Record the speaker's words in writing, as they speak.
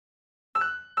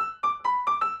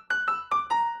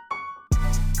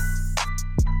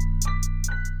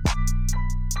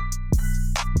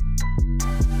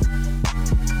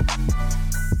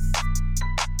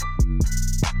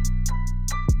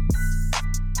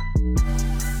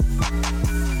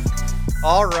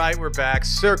All right, we're back.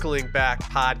 Circling Back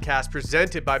podcast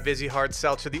presented by Vizzy Hard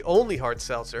Seltzer, the only hard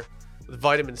seltzer with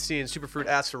vitamin C and superfruit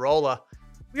acerola.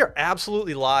 We are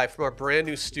absolutely live from our brand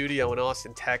new studio in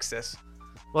Austin, Texas.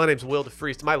 My name's Will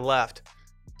DeFreeze. To my left,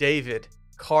 David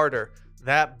Carter,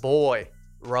 that boy,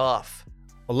 Ruff.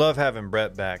 I love having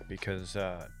Brett back because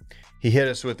he hit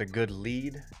us with a good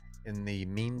lead in the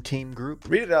meme team group.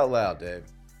 Read it out loud, Dave.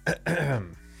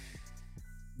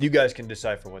 You guys can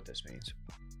decipher what this means.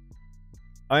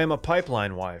 I am a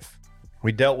pipeline wife.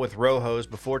 We dealt with Rojos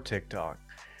before TikTok.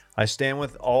 I stand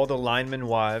with all the lineman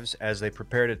wives as they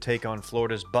prepare to take on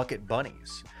Florida's bucket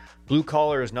bunnies. Blue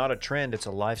collar is not a trend, it's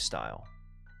a lifestyle.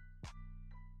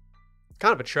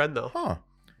 Kind of a trend, though. Huh.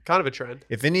 Kind of a trend.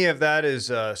 If any of that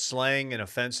is slang and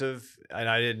offensive, and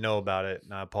I didn't know about it,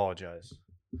 and I apologize.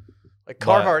 Like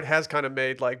Carhartt has kind of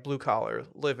made like blue collar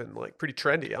living like pretty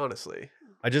trendy, honestly.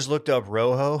 I just looked up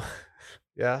Rojo.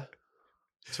 Yeah.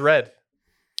 It's red.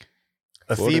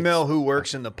 A female who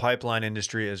works in the pipeline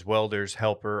industry as welders,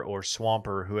 helper, or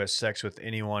swamper who has sex with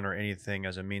anyone or anything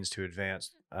as a means to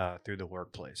advance through the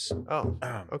workplace. Oh,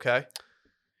 okay.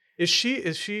 Is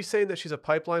she saying that she's a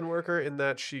pipeline worker in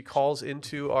that she calls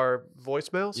into our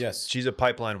voicemails? Yes. She's a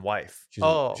pipeline wife.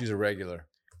 She's a regular.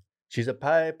 She's a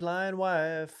pipeline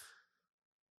wife.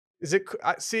 Is it?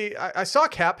 I saw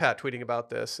Cat Pat tweeting about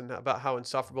this and about how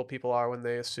insufferable people are when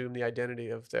they assume the identity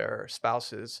of their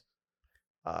spouse's,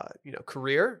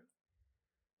 career.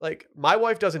 Like my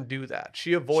wife doesn't do that.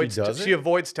 She avoids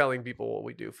telling people what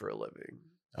we do for a living.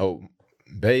 Oh,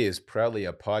 Bay is proudly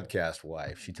a podcast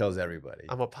wife. She tells everybody.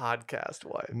 I'm a podcast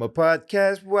wife. I'm a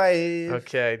podcast wife.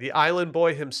 Okay, the island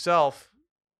boy himself,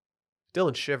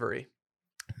 Dylan Shivery.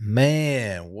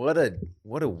 Man, what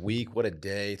a week, what a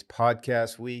day. It's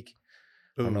podcast week.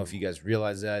 I don't know if you guys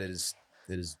realize that. It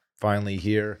is finally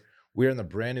here. We're in the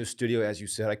brand new studio, as you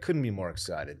said. I couldn't be more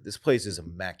excited. This place is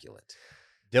immaculate.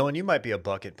 Dylan, you might be a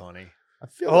bucket bunny. I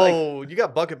feel you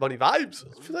got Bucket Bunny vibes.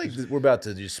 I feel like we're about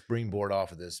to just springboard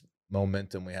off of this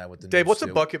momentum we have with the Dave, new what's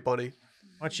studio. a Bucket Bunny?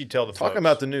 Why don't you tell the folks? Talking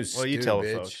about the new Well, you stew, tell the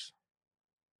bitch. folks.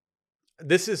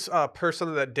 This is per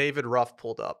something that David Ruff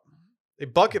pulled up. A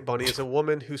bucket bunny is a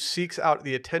woman who seeks out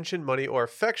the attention, money, or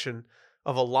affection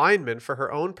of a lineman for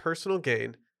her own personal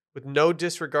gain with no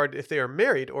disregard if they are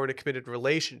married or in a committed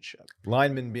relationship.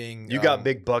 Lineman being You got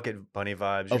big bucket bunny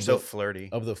vibes. You're so flirty.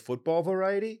 of the football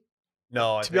variety.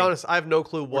 No, To be honest, I have no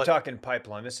clue we're what. talking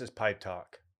pipeline. This is pipe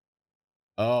talk.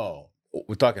 Oh,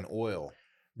 we're talking oil.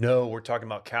 No, we're talking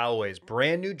about Callaway's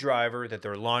brand new driver that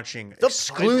they're launching The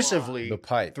exclusively The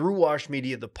pipe. through Wash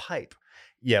Media, the pipe.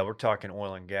 Yeah, we're talking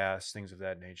oil and gas, things of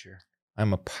that nature.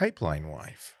 I'm a pipeline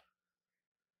wife.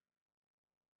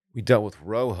 We dealt with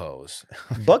Rojos.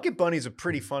 Bucket bunny's a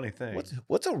pretty funny thing.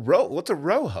 What's a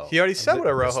Rojo? He already said what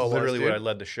a That's rojo was. literally what I Dude.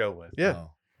 led the show with. Yeah.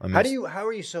 Oh, I missed- How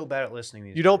are you so bad at listening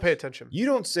these You don't days? pay attention. You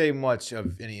don't say much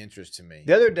of any interest to me.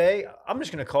 The other day, I'm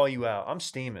just going to call you out. I'm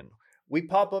steaming. We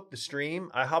pop up the stream.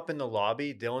 I hop in the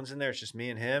lobby. Dylan's in there. It's just me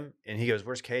and him. And he goes,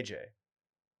 "Where's KJ?"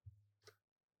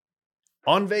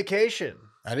 On vacation.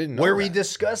 I didn't know Where we that.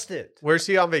 discussed it. Where's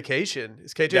he on vacation?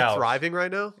 Is KJ Dallas. thriving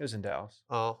right now? It was in Dallas.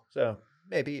 Oh, So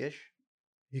maybe-ish.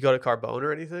 you go to Carbone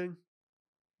or anything?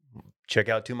 Check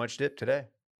out Too Much Dip today.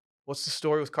 What's the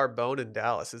story with Carbone in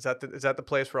Dallas? Is that the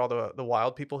place where all the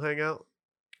wild people hang out?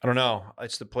 I don't know.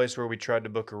 It's the place where we tried to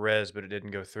book a res, but it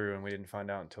didn't go through, and we didn't find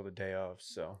out until the day of.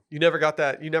 So You never got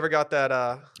that. You never got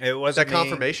that. it wasn't That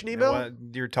confirmation me. email?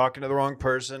 You're talking to the wrong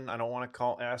person. I don't want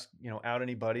to ask out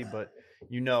anybody, but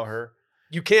you know her.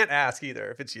 You can't ask either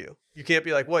if it's you. You can't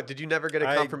be like, "What? Did you never get a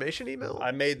I- confirmation email?"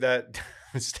 I made that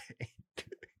mistake.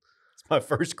 It's my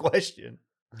first question.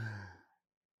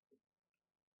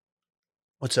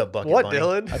 What's up, Bucket What, Bunny?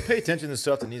 Dylan? I pay attention to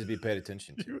stuff that needs to be paid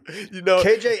attention to. you know,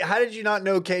 KJ, how did you not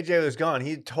know KJ was gone?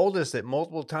 He told us that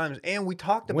multiple times, and we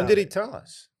talked about When did he it. tell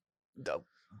us?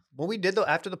 When we did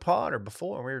after the pod or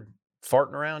before, we were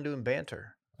farting around doing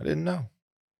banter. I didn't know.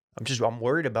 I'm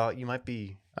worried about you might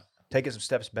be taking some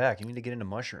steps back. You need to get into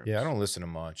mushrooms. Yeah, I don't listen to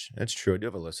much. It's true. I do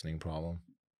have a listening problem.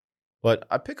 But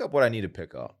I pick up what I need to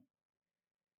pick up.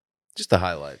 Just the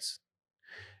highlights.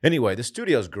 Anyway, the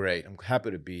studio's great. I'm happy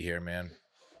to be here, man.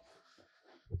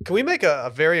 can we make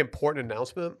a very important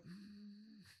announcement?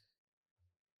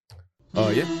 Oh,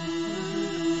 yeah?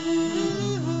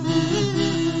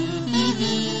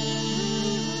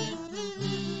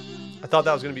 I thought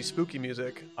that was going to be spooky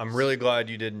music. I'm really glad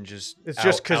you didn't just. It's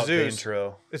just out the kazoos.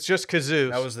 intro. It's just kazoos.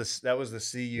 That was the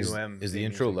CUM. Is the theme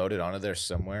intro music. loaded onto there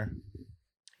somewhere?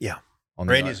 Yeah. On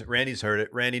the- Randy's heard it.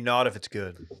 Randy, nod if it's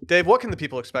good. Dave, what can the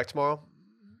people expect tomorrow?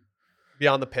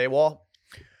 Beyond the paywall?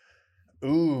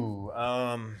 Ooh,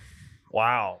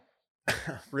 wow.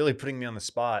 Really putting me on the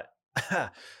spot.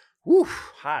 Woo,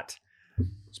 hot.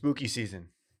 Spooky season.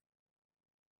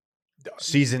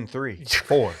 Season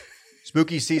 4.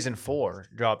 Spooky season 4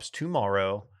 drops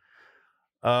tomorrow.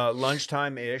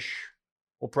 Lunchtime-ish.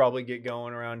 We'll probably get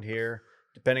going around here,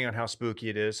 depending on how spooky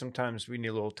it is. Sometimes we need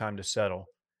a little time to settle.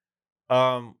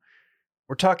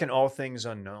 We're talking all things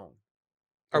unknown.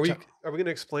 Are we going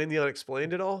to explain the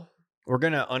unexplained at all? We're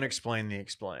going to unexplain the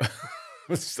explained.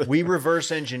 We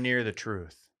reverse engineer the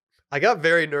truth. I got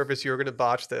very nervous you were going to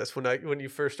botch this when you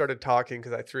first started talking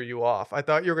because I threw you off. I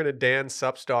thought you were going to Dan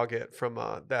Supsdog it from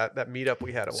that meetup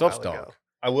we had a while ago.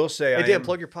 I will say, hey Dan,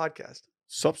 plug your podcast.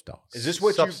 Supsdog. Is this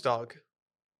what Supsdog?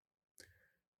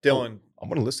 Dylan, I'm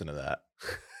going to listen to that.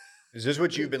 Is this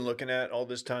what you've been looking at all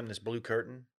this time? This blue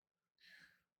curtain?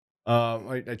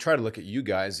 I try to look at you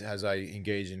guys as I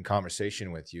engage in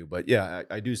conversation with you, but yeah,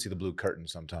 I do see the blue curtain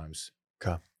sometimes.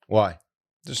 Okay. Why?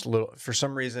 Just a little. For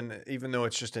some reason, even though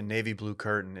it's just a navy blue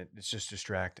curtain, it's just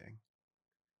distracting.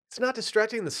 It's not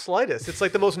distracting in the slightest. It's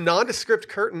like the most nondescript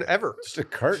curtain ever. Just a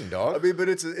curtain, dog. I mean, but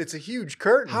it's a huge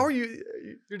curtain. How are you?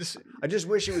 You're just. I just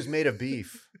wish it was made of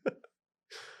beef.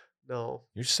 No.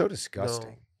 You're so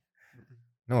disgusting.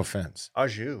 No offense. Au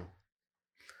jus.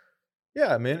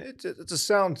 Yeah, I mean, it's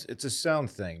a sound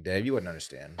thing, Dave. You wouldn't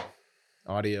understand.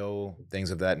 Audio,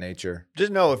 things of that nature.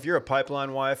 Just know if you're a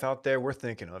pipeline wife out there, we're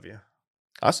thinking of you.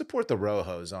 I support the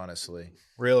Rojos, honestly.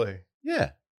 Really?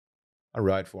 Yeah. I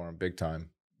ride for them big time.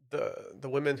 The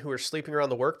women who are sleeping around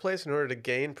the workplace in order to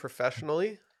gain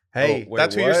professionally. Hey, wait,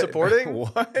 that's who you're supporting?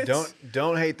 What?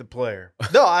 Don't hate the player.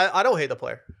 No, I don't hate the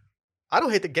player. I don't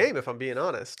hate the game, if I'm being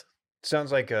honest.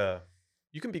 Sounds like a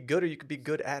You can be good or you can be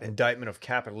good at it. indictment of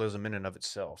capitalism in and of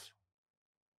itself.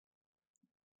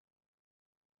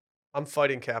 I'm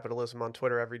fighting capitalism on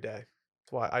Twitter every day.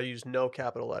 That's why I use no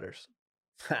capital letters.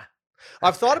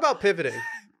 I've thought about pivoting.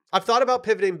 I've thought about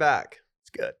pivoting back. It's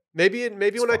good. Maybe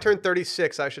when I fine. turn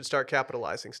 36, I should start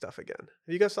capitalizing stuff again.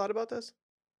 Have you guys thought about this?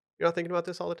 You're not thinking about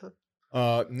this all the time?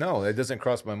 No, it doesn't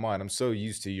cross my mind. I'm so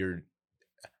used to your.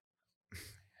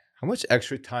 How much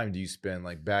extra time do you spend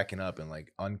like backing up and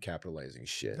like uncapitalizing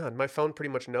shit? God, my phone pretty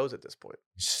much knows at this point.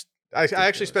 Just I actually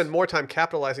ridiculous. spend more time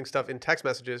capitalizing stuff in text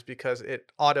messages because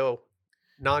it auto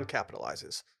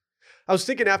non-capitalizes. I was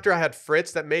thinking after I had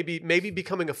Fritz that maybe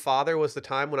becoming a father was the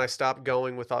time when I stopped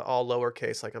going with all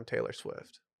lowercase like I'm Taylor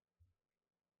Swift.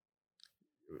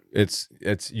 It's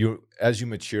you as you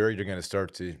mature, you're going to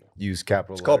start to use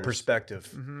capital. It's called letters.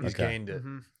 perspective. Mhm. He's Okay. gained it.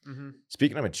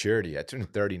 Speaking of maturity, I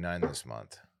turned 39 this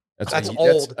month. That's a,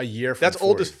 old. That's a year. From That's 40.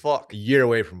 old as fuck. A year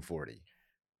away from 40.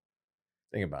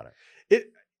 Think about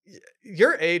it.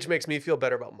 Your age makes me feel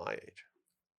better about my age.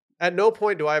 At no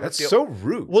point do I ever That's feel so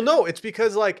rude. Well, no, it's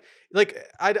because like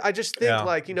I just think Yeah,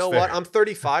 like, you know it's what? fair. I'm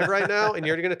 35 right now and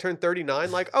you're going to turn 39.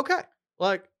 Like, okay.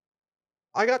 Like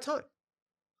I got time.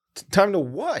 Time to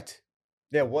what?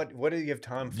 Yeah, what do you have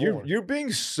time for? You're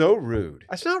being so rude.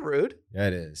 That's not rude. Yeah,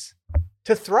 it is.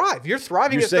 To thrive. You're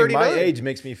thriving You're at saying 39. my age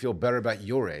makes me feel better about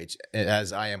your age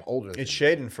as I am older. It's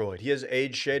than you. Schadenfreude. He has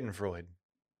age Schadenfreude.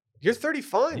 You're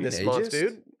 35 You this an month, ageist?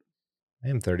 dude. I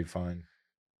am 35.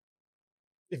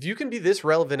 If you can be this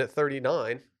relevant at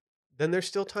 39, then there's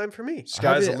still time for me.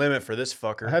 Sky's the haven't- limit for this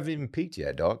fucker. I haven't even peaked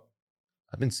yet, dog.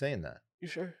 I've been saying that. You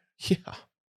sure? Yeah.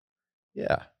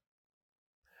 Yeah.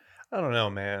 I don't know,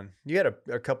 man. You had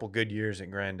a couple good years at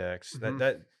Grand X. Mhm.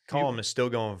 That column is still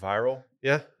going viral.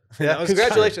 Yeah. That Yeah. was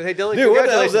Congratulations. Hey, Dylan, Dude, what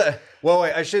the hell is congratulations. that? Well,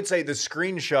 wait, I should say the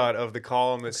screenshot of the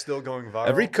column that's still going viral.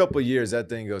 Every couple of years, that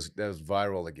thing goes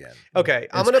viral again. Okay,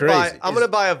 I'm It's gonna crazy. I'm gonna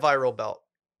buy a viral belt.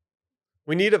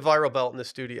 We need a viral belt in the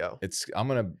studio. It's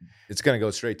gonna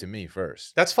go straight to me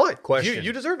first. That's fine. Question.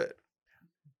 You deserve it.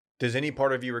 Does any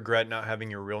part of you regret not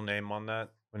having your real name on that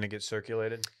when it gets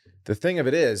circulated? The thing of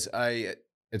it is,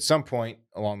 at some point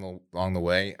along the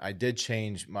way, I did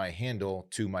change my handle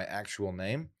to my actual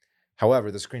name.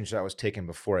 However, the screenshot was taken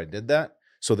before I did that.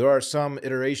 So there are some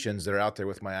iterations that are out there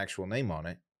with my actual name on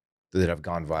it that have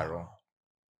gone viral.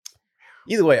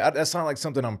 Either way, that's not like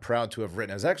something I'm proud to have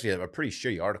written. It was actually a pretty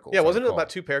shitty article. Yeah, if I wasn't it recall. about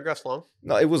 2 paragraphs long?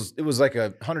 No, it was like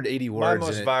 180 My words.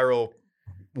 most and viral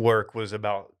work was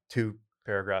about 2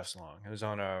 paragraphs long. It was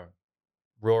on a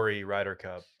Rory Ryder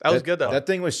Cup. That was good though. That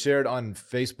thing was shared on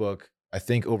Facebook, I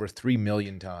think, over 3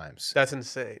 million times. That's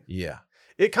insane. Yeah.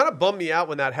 It kind of bummed me out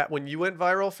when when you went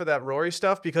viral for that Rory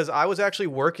stuff because I was actually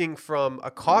working from a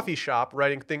coffee shop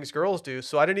writing things girls do,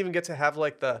 so I didn't even get to have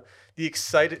like the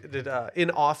excited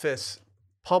in office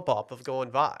pump up of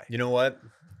going by. You know what?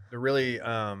 The really,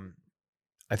 I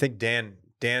think Dan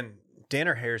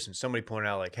or Harrison, somebody pointed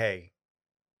out like, hey,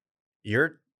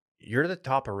 you're the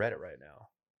top of Reddit right now.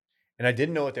 And I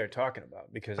didn't know what they were talking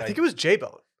about because I think it was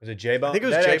J-Bone. Was it J-Bone? I think it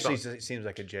was that J-Bone. actually seems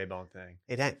like a J-Bone thing.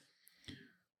 Hey, dang.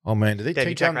 Oh man, did they Dave,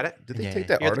 you take check down? Reddit? Did they Yeah. take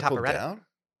that You're at the top article of Reddit. down?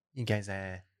 You guys,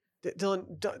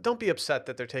 Dylan, don't be upset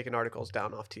that they're taking articles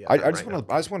down off TFM. I just right want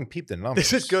now. to. I just want to peep the numbers.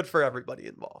 This is good for everybody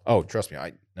involved. Oh, trust me.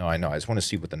 I know. I just want to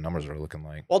see what the numbers are looking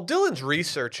like. While Dylan's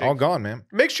researching, All gone, man.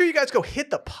 make sure you guys go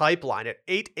hit the pipeline at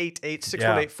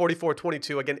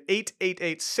 888-618-4422. Again,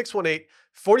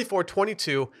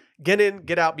 888-618-4422. Get in,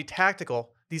 get out, be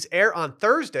tactical. These air on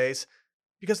Thursdays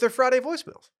because they're Friday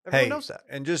voicemails. Everyone knows that.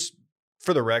 And just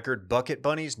for the record, bucket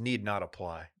bunnies need not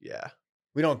apply. Yeah.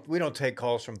 We don't take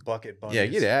calls from bucket bunnies. Yeah,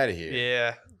 get out of here.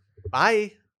 Yeah.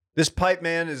 Bye. This pipe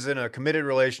man is in a committed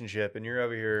relationship, and you're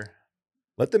over here.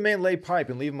 Let the man lay pipe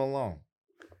and leave him alone.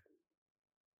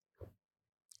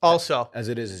 Also, As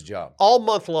it is his job. all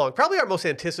month long, probably our most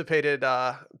anticipated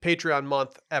Patreon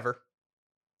month ever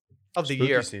of the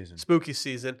year. Season. Spooky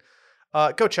season.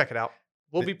 Go check it out.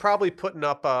 We'll be probably putting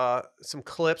up some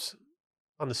clips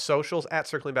on the socials at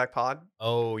Circling Back Pod.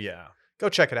 Oh yeah. Go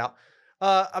check it out.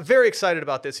 I'm very excited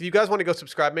about this. If you guys want to go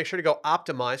subscribe, make sure to go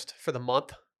optimized for the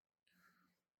month.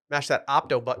 Mash that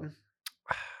Opto button.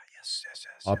 Yes.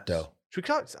 Opto. Should we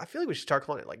call it, I feel like we should start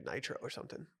calling it like Nitro or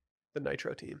something. The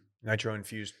Nitro team. Nitro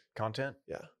infused content.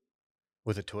 Yeah.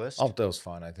 With a twist. Opto's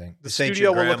fun, I think. The St.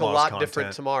 studio Your will look a Grandma's lot different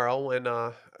content. tomorrow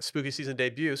when Spooky Season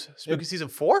debuts. Spooky Season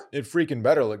 4? It freaking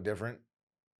better look different.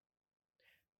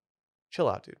 Chill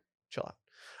out, dude. Chill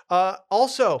out.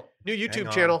 Also, new Hang YouTube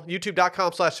on. channel,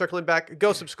 youtube.com/circlingback.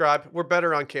 Go subscribe. We're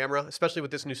better on camera, especially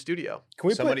with this new studio. Can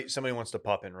we Somebody wants to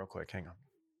pop in real quick. Hang on.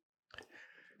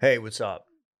 Hey, what's up?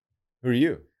 Who are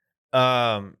you?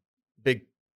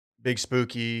 Big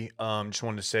spooky. Just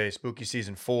wanted to say spooky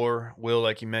season 4. Will,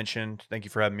 like you mentioned, thank you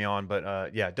for having me on.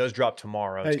 But yeah, it does drop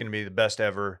tomorrow. It's Hey. gonna be the best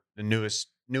ever. The newest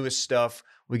stuff.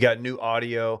 We got new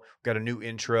audio, we got a new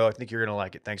intro. I think you're gonna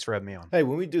like it. Thanks for having me on. Hey,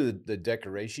 when we do the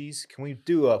decorations, can we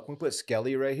put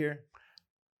Skelly right here?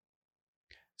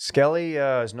 Skelly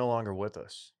is no longer with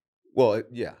us. Well,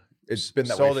 yeah. It's been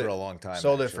that way Sold for it- a long time.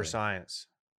 Sold it for actually. science.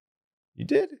 You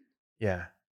did? Yeah.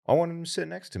 I want him to sit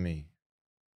next to me.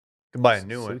 Could buy a So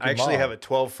new we one. can I actually have mob. a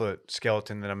 12-foot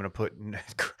skeleton that I'm gonna put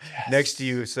next to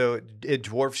you, so it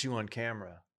dwarfs you on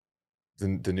camera. The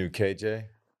new KJ.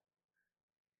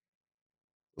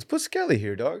 Let's put Skelly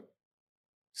here, dog.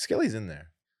 Skelly's in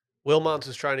there. Wilmons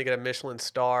was trying to get a Michelin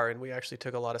star, and we actually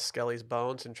took a lot of Skelly's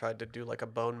bones and tried to do like a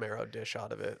bone marrow dish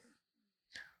out of it.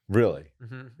 Really?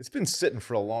 Mm-hmm. It's been sitting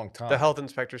for a long time. The health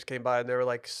inspectors came by and they were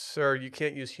like, "Sir, you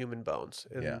can't use human bones."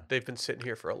 And Yeah. they've been sitting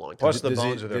here for a long time. Plus, the Does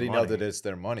bones are their Did he know money. that it's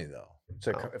their money, though? It's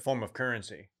a form of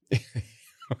currency.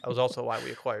 That was also why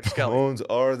we acquired Skelly. Bones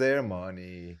are their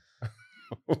money.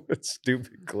 What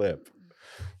stupid clip.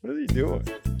 What are they doing?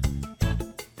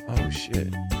 Oh,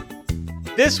 shit.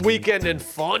 This weekend in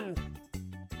fun,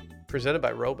 presented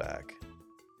by Roback.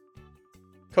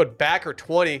 Code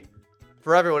BACKER20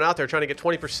 for everyone out there trying to get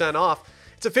 20% off.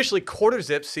 It's officially quarter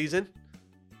zip season.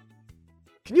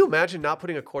 Can you imagine not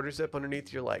putting a quarter zip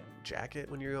underneath your like jacket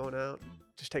when you're going out?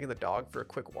 Just taking the dog for a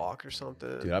quick walk or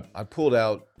something. Dude, I pulled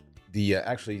out the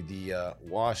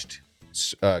washed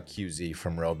QZ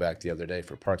from Roback the other day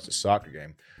for Parks the soccer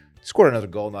game. Scored another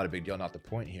goal, not a big deal, not the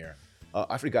point here.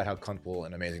 I forgot how comfortable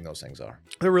and amazing those things are.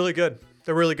 They're really good.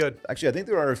 They're really good. Actually, I think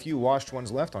there are a few washed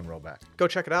ones left on Roback. Go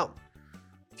check it out.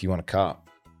 If you want to cop.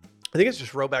 I think it's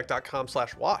just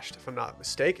roback.com/washed, if I'm not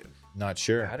mistaken. Not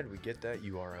sure. How did we get that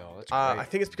URL? That's great. I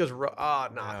think it's because, nah.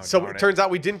 Oh, So darn it it. turns out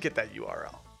we didn't get that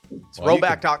URL. It's Well, you could-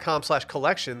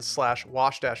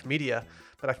 roback.com/collections/wash-media,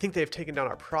 but I think they've taken down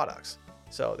our products.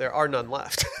 So there are none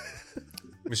left.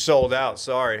 We sold out.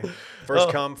 Sorry. First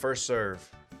Oh. come, first serve.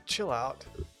 Chill out.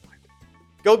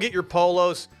 Go get your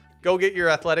polos. Go get your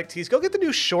athletic tees. Go get the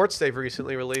new shorts they've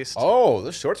recently released. Oh,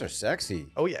 those shorts are sexy.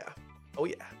 Oh yeah. Oh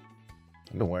yeah.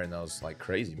 I've been wearing those like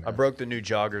crazy, man. I broke the new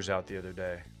joggers out the other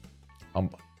day.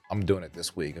 I'm doing it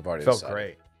this week. I've already Felt decided.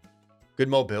 great. Good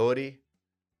mobility.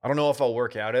 I don't know if I'll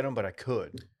work out in them, but I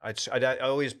could. I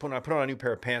always when I put on a new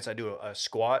pair of pants, I do a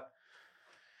squat,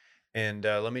 and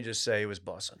let me just say it was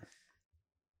bussin'.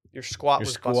 Your squat Your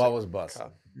was squat busted. was busted.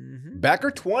 Mm-hmm. Backer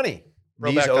 20.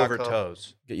 Knees Roback.com. over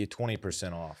toes. Get you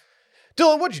 20% off.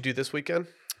 Dylan, what'd you do this weekend?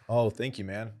 Oh, thank you,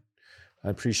 man. I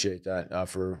appreciate that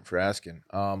for asking.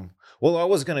 Well, I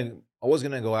was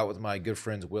gonna go out with my good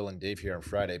friends Will and Dave here on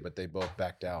Friday, but they both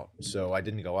backed out, so I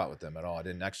didn't go out with them at all. I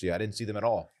didn't see them at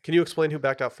all. Can you explain who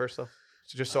backed out first, though?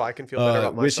 So just so I can feel better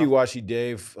about myself. Wishy-washy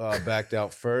Dave backed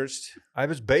out first, I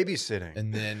was babysitting.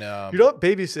 and then You're not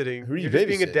babysitting. Who are you You're just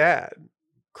being a babysitting? dad.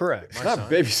 Correct. It's not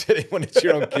babysitting when it's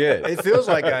your own kid. It feels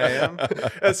like I am.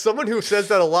 As someone who says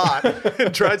that a lot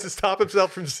and tries to stop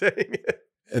himself from saying it.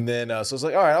 And then, so it's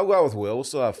like, all right, I'll go out with Will. We'll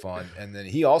still have fun. And then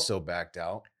he also backed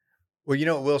out. Well, you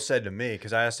know what Will said to me?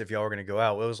 Because I asked if y'all were going to go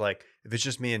out. Will was like, if it's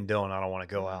just me and Dylan, I don't want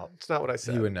to go out. It's not what I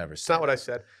said. He would never It's say not what I that.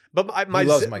 said. But my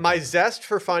company. zest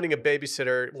for finding a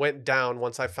babysitter went down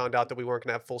once I found out that we weren't going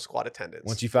to have full squad attendance.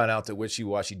 Once you found out that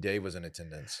Wishy-Washy Dave was in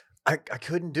attendance. I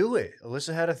couldn't do it.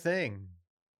 Alyssa had a thing.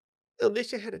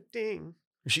 Alicia had a ding.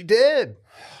 She did.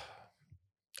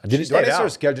 Do I stayed start out.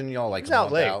 scheduling y'all like She's a out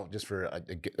month late. out just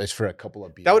for a couple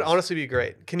of beers? That would honestly be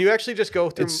great. Can you actually just go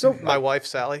through It's so- my wife,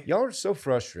 Sally? Y'all are so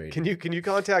frustrated. Can you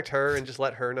contact her and just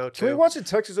let her know too? Can we watch a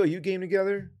Texas OU game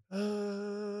together?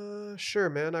 Sure,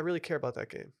 man. I really care about that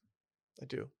game. I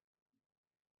do.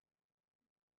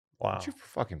 Wow. What's your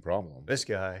fucking problem? This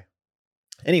guy.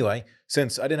 Anyway,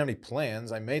 since I didn't have any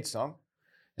plans, I made some.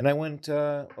 And I went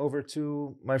over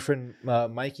to my friend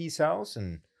Mikey's house,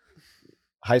 and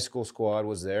high school squad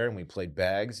was there, and we played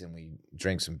bags, and we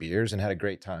drank some beers, and had a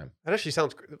great time. That actually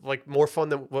sounds like more fun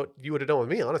than what you would have done with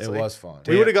me, honestly. It was fun.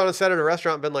 We would have gone and sat at a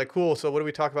restaurant and been like, cool, so what do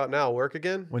we talk about now? Work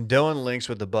again? When Dylan links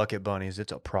with the bucket bunnies,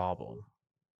 it's a problem.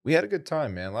 We had a good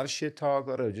time, man. A lot of shit talk, a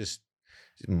lot of just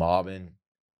mobbing.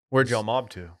 Where'd y'all mob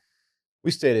to?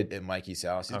 We stayed at Mikey's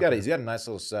house. He's got Okay. a nice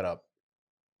little setup.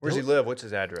 Where's he live? What's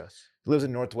his address? He lives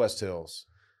in Northwest Hills.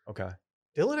 Okay.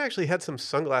 Dylan actually had some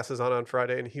sunglasses on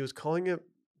Friday, and he was calling them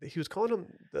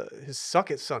his suck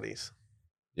it sunnies,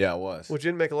 Yeah, it was. which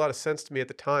didn't make a lot of sense to me at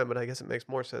the time, but I guess it makes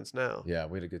more sense now. Yeah,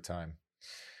 we had a good time.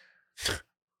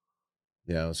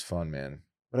 Yeah, it was fun, man.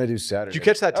 What did I do Saturday? Did you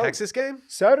catch that Oh, Texas game?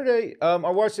 Saturday, I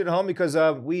watched it at home because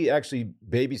we actually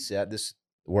babysat. This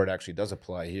word actually does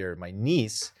apply here. My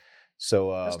niece.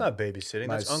 So That's not babysitting.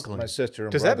 That's uncling. My sister.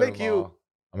 And Does that make you- brother-in-law-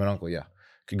 I'm an uncle. Yeah,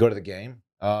 could go to the game.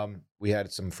 We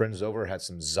had some friends over. Had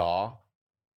some za.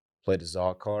 Played a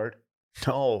za card.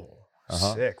 Oh,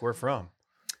 Uh-huh. sick. Where from?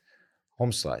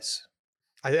 Home slice.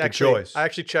 I actually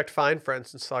choice. checked Find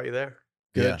Friends and saw you there.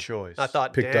 Good Yeah. choice. I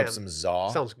thought, Picked damn, up some za.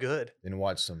 sounds good. Then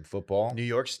watched some football. New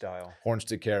York style. Horns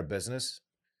took care of business.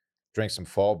 Drank some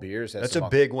fall beers. Had That's some a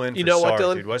big win for You know what, Sark,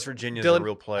 Dylan? dude. West Virginia's Dylan, a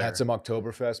real player. Had some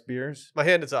Oktoberfest beers. My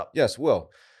hand is up. Yes,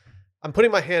 Will. I'm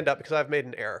putting my hand up because I've made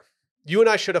an error. You and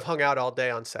I should have hung out all day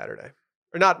on Saturday.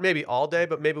 Or not maybe all day,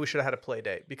 but maybe we should have had a play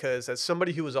date. Because as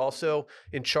somebody who was also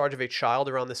in charge of a child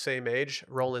around the same age,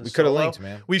 rolling We could have solo, linked,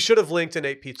 man. we should have linked and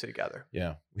ate pizza together.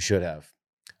 Yeah, we should have.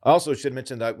 I also should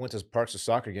mention that I went to Parks'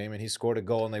 soccer game and he scored a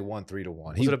goal and they won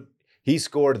 3-1. Was it a- He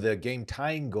scored the game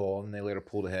tying goal and they later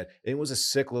pulled ahead. It was a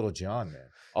sick little John, man.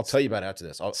 I'll tell you about it after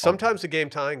this. Sometimes the game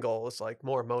tying goal is like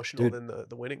more emotional Dude. than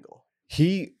the winning goal.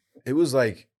 It was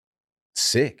like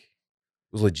sick.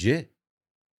 It was legit.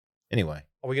 Anyway,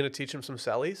 Are we going to teach him some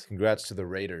sellies? congrats to the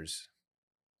Raiders.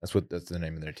 That's the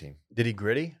name of their team. Did he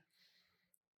gritty?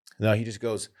 No, he just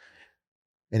goes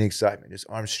in excitement, just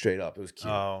arms straight up. It was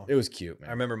cute. Oh. It was cute, man.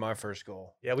 I remember my first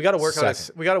goal. Yeah, we got to work on his.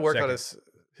 Second. We got to work on Second.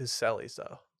 his sellies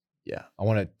though. Yeah, I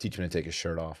want to teach him to take his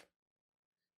shirt off.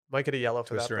 Might get a yellow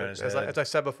for Twist that. around But his as head. I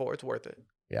said before, it's worth it.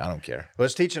 Yeah, I don't care.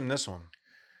 Let's teach him this one.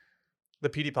 The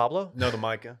PD Pablo. No, the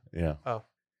Micah. Yeah. Oh.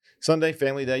 Sunday,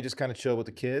 family day, just kind of chilled with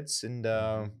the kids and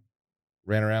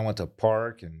ran around, went to a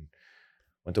park and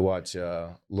went to watch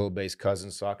Lil Bay's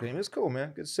cousin's soccer game. It was cool,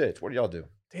 man. Good sitch. What did y'all do?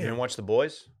 You didn't watch The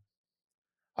Boys?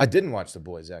 I didn't watch The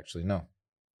Boys, actually. No.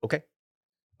 Okay.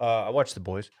 I watched The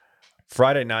Boys.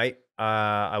 Friday night,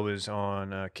 I was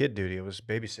on kid duty. I was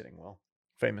babysitting, well,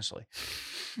 famously.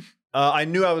 I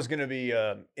knew I was going to be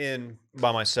in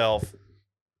by myself.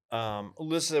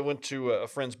 Alyssa went to a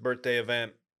friend's birthday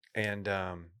event, and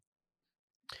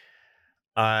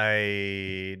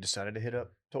I decided to hit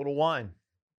up Total Wine.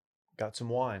 Got some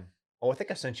wine. Oh, I think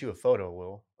I sent you a photo,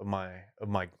 Will, of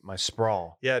my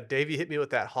sprawl. Yeah, Davey hit me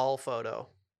with that haul photo.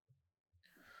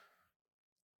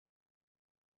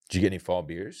 Did you get any fall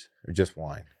beers or just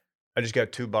wine? I just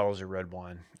got 2 bottles of red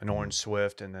wine, an Orange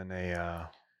Swift, and then a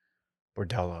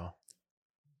Bordello.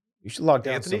 You should log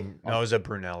down Anthony? some. No, it was a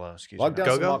Brunello. Excuse Log me.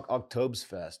 down Go-go? some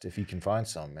Oktoberfest if you can find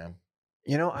some, man.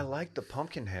 You know, I like the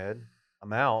Pumpkinhead.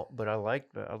 I'm out, but I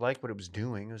like what it was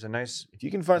doing. It was a nice. If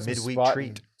you can find some Midweek spot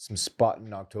treat. in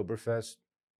Oktoberfest,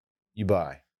 you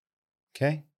buy.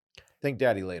 Okay? Thank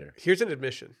Daddy later. Here's an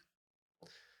admission.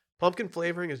 Pumpkin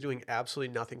flavoring is doing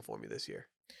absolutely nothing for me this year.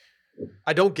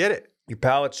 I don't get it. Your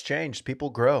palate's changed. People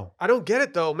grow. I don't get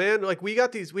it though, man. Like we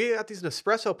got these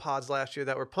Nespresso pods last year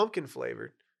that were pumpkin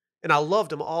flavored. And I loved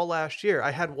them all last year.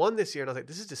 I had one this year and I was like,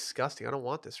 this is disgusting. I don't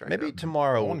want this right Maybe now.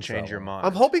 tomorrow will One change your fella. mind.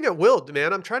 I'm hoping it will,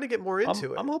 man. I'm trying to get more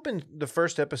into it. I'm hoping the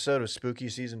first episode of Spooky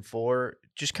Season 4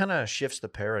 just kind of shifts the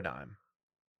paradigm.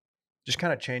 Just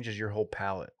kind of changes your whole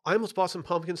palate. I almost bought some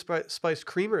pumpkin spice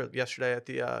creamer yesterday at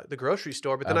the grocery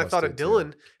store, but then I almost thought of did, too.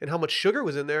 Dylan and how much sugar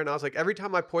was in there, and I was like, every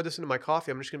time I pour this into my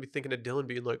coffee, I'm just gonna be thinking of Dylan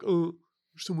being like, "Oh,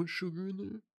 there's so much sugar in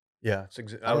there." Yeah, I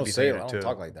would don't be say it. thinking I don't too.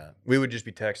 talk like that. We would just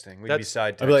be texting. We'd be That's-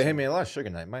 side texting. I'd be like, hey, man, a lot of sugar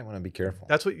tonight. Might want to be careful.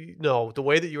 That's what the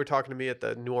way that you were talking to me at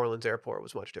the New Orleans airport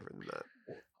was much different than that.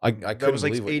 I That couldn't was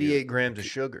like believe what you- 88 grams of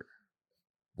sugar.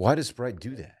 Why does Sprite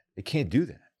do that? It can't do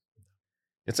that.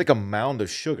 It's like a mound of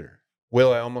sugar.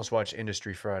 Will, I almost watched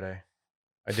Industry Friday.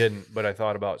 I didn't, but I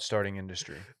thought about starting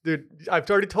Industry. Dude, I've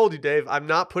already told you, Dave. I'm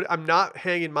not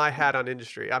hanging my hat on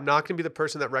Industry. I'm not gonna be the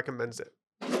person that recommends it.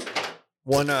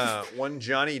 One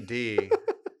Johnny D,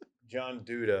 John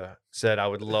Duda, said I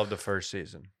would love the first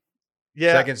season.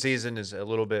 Yeah, Second season is a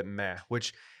little bit meh,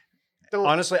 which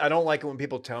honestly, I don't like it when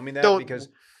people tell me that because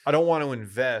I don't want to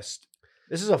invest.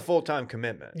 This is a full-time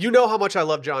commitment. You know how much I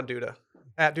love John Duda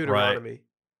at Deuteronomy.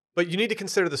 But you need to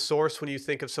consider the source when you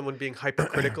think of someone being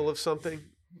hypercritical of something.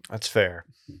 That's fair.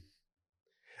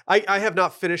 I have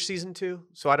not finished season 2,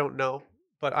 so I don't know.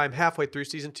 But I'm halfway through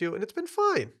season 2, and it's been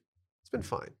fine. It's been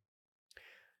fine.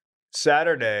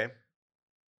 Saturday,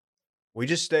 we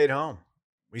just stayed home.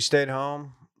 We stayed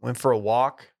home, went for a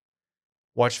walk,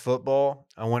 watched football.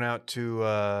 I went out to,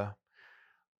 I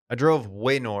drove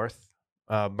way north,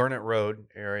 Burnett Road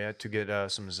area to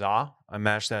get some za. I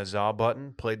mashed that za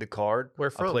button, played the card. Where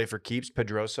from? I play for Keeps,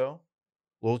 Pedroso.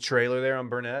 Little trailer there on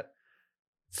Burnett.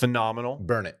 Phenomenal.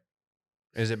 Burn it.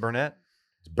 Is it Burnett?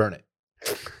 Burn it.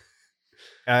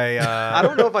 I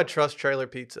don't know if I trust Trailer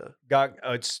Pizza.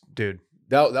 Dude.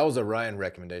 That was a Ryan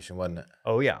recommendation, wasn't it?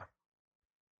 Oh, yeah.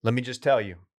 Let me just tell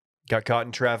you. Got caught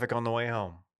in traffic on the way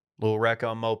home. Little wreck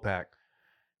on Mopac.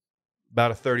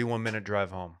 About a 31-minute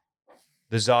drive home.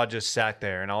 The za just sat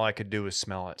there, and all I could do was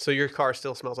smell it. So your car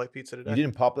still smells like pizza today? You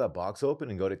didn't pop that box open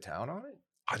and go to town on it?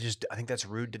 I think that's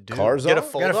rude to do. Cars Get a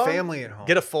off? fold Got a on? family at home.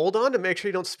 Get a fold on to make sure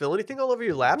you don't spill anything all over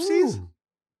your lap seats? Ooh.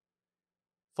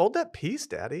 Fold that piece,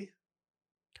 Daddy.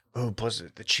 Oh, plus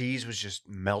the cheese was just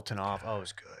melting off. Oh, it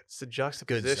was good. It's the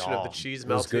juxtaposition of the za. cheese It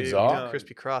was good melting za? and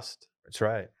crispy crust. That's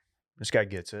right. This guy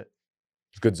gets it.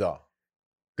 It's good za.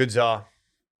 Good za.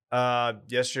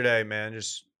 Yesterday, man,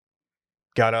 just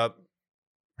got up,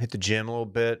 hit the gym a little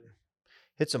bit,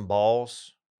 hit some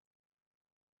balls.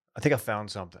 I think I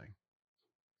found something.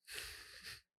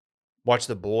 Watched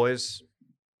The Boys.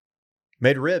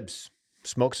 Made ribs.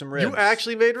 Smoked some ribs. You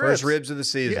actually made ribs. First ribs of the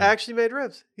season. You actually made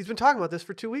ribs. He's been talking about this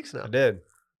for 2 weeks now. I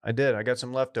did. I got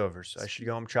some leftovers. I should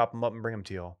go home, chop them up, and bring them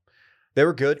to y'all. They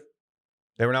were good.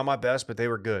 They were not my best, but they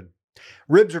were good.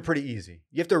 Ribs are pretty easy.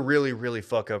 You have to really, really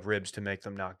fuck up ribs to make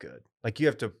them not good. Like you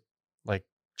have to, like,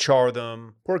 char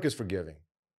them. Pork is forgiving.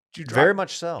 Very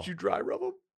much so. Did you dry rub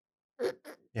them?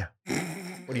 Yeah.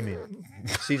 What do you mean?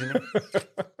 Seasoning?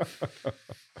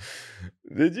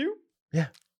 Did you? Yeah.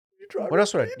 You dry What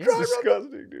else would I? You Yeah. dry rub them?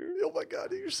 Disgusting, dude. Oh my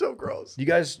God, you're so gross. You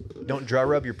guys don't dry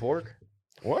rub your pork?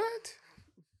 What?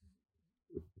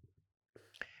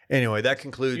 Anyway, that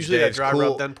concludes Usually I Dave's dry cool,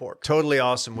 rub then pork. totally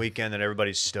awesome weekend that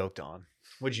everybody's stoked on.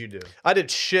 What'd you do? I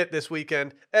did shit this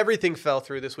weekend. Everything fell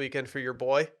through this weekend for your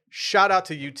boy. Shout out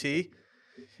to UT.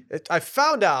 I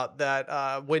found out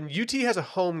that when UT has a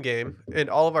home game and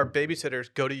all of our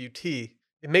babysitters go to UT,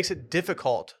 it makes it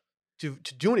difficult to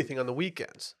do anything on the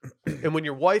weekends. And when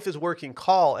your wife is working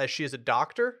call as she is a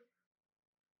doctor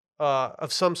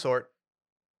of some sort,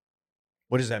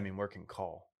 What does that mean, working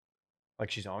call? Like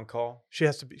she's on call? she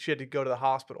had to go to the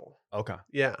hospital. Okay.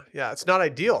 Yeah, it's not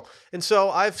ideal. And so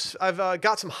I've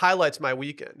got some highlights of my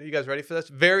weekend. Are you guys ready for this?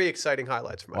 Very exciting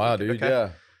highlights for my Wow, weekend. dude.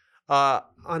 Okay? Yeah.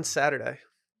 On Saturday,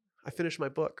 I finished my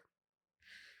book.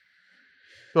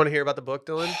 You want to hear about the book,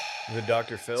 Dylan? The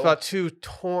Dr. Phil? It's about two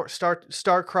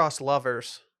star-crossed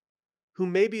lovers who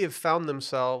maybe have found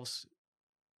themselves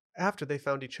after they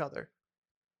found each other.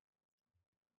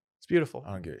 It's beautiful.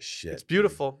 I don't give a shit. It's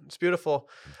beautiful. It's beautiful.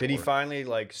 Did he finally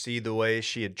like see the way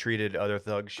she had treated other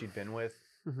thugs she'd been with?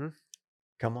 Mm-hmm.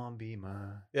 Come on, be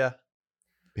my Yeah.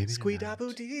 baby. Squee tonight. da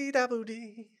boo dee da boo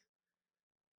dee.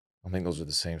 I think those are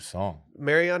the same song.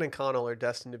 Marianne and Connell are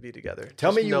destined to be together.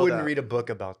 Tell me Just you know wouldn't that. read a book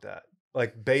about that,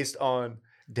 like based on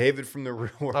David from the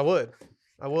Real World.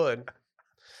 I would.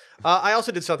 I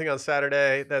also did something on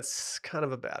Saturday that's kind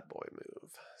of a bad boy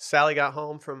move. Sally got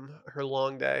home from her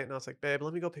long day, and I was like, "Babe,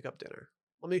 let me go pick up dinner.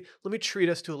 Let me treat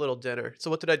us to a little dinner." So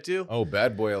what did I do? Oh,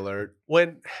 bad boy alert.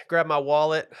 Went, grabbed my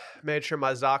wallet, made sure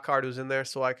my za card was in there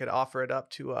so I could offer it up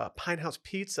to Pine House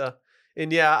Pizza.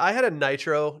 And yeah, I had a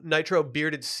nitro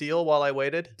bearded seal while I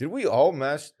waited. Did we all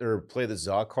match or play the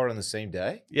za card on the same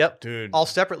day? Yep, Dude, all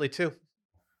separately too.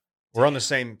 We're on the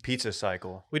same pizza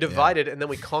cycle. We divided and then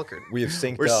we conquered. We have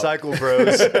synced We're up. cycle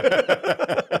bros.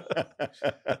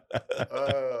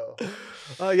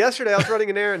 Yesterday, I was running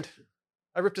an errand.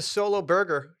 I ripped a solo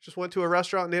burger. Just went to a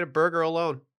restaurant and ate a burger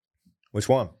alone. Which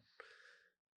one?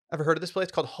 Ever heard of this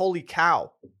place called Holy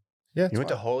Cow? Yeah, You went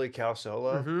to Holy Cow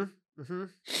Solo? Mm-hmm. Mm-hmm.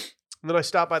 And then I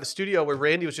stopped by the studio where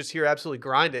Randy was just here absolutely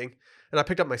grinding, and I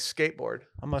picked up my skateboard.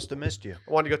 I must have missed you.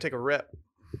 I wanted to go take a rip.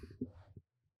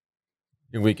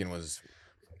 Your weekend was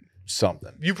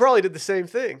something. You probably did the same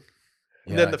thing.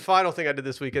 And Yeah. then the final thing I did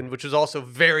this weekend, which was also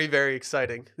very, very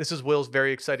exciting. This is Will's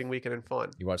very exciting weekend and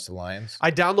fun. You watched the Lions?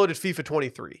 I downloaded FIFA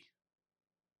 23.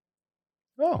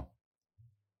 Oh.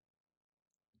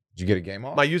 Did you get a game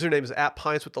off? My username is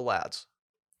 @pintswiththelads.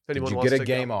 If Did anyone you wants get to a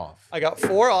game go. off? I got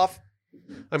 4 off.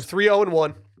 I'm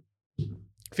 3-0-1.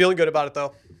 Feeling good about it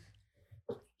though.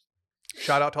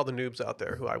 Shout out to all the noobs out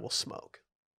there who I will smoke.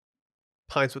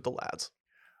 Pints with the lads.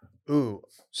 Ooh,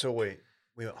 so wait.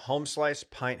 We went Home Slice,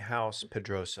 Pint House,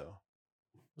 Pedroso.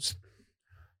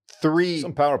 Three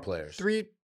Some power players.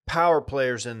 power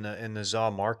players in the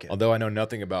ZA market. Although I know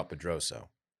nothing about Pedroso.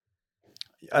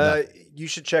 You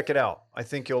should check it out. I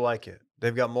think you'll like it.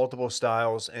 They've got multiple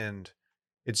styles and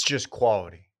it's just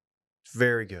quality. It's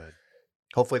very good.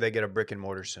 Hopefully they get a brick and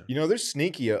mortar soon. You know, there's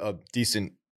sneaky a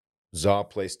decent ZA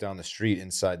place down the street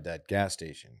inside that gas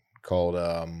station called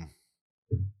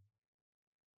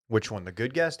Which one? The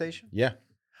good gas station? yeah.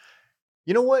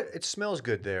 You know what? It smells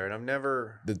good there, and I've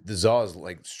never. The ZA is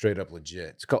like straight up legit.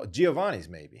 It's called Giovanni's,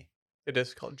 maybe. It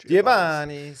is called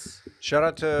Giovanni's. Shout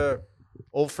out to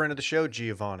old friend of the show,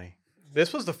 Giovanni.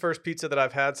 This was the first pizza that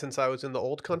I've had since I was in the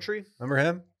old country. Remember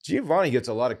him? Giovanni gets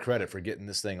a lot of credit for getting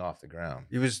this thing off the ground.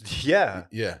 He was, yeah,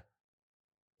 Yeah.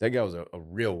 That guy was a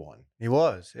real one. he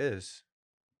was, is.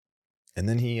 And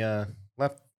then he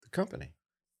left the company.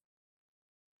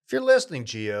 If you're listening,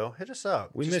 Gio, hit us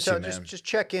up. We Just miss you, man. Just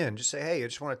check in. Just say, hey, I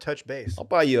just want to touch base. I'll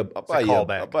buy you a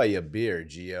callback. a beer,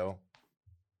 Gio.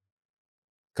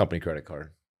 Company credit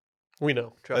card. We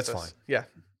know. Trust That's us. fine. Yeah.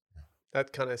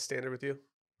 That kind of standard with you.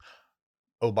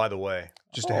 Oh, by the way,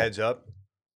 just a Oh. heads up.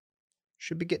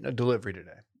 Should be getting a delivery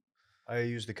today. I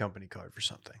used the company card for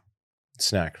something.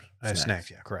 Snacks. Snacks,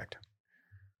 yeah, correct.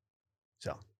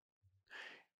 So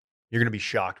you're going to be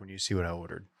shocked when you see what I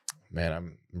ordered. Man,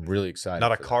 I'm really excited.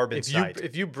 Not a for that. carb in If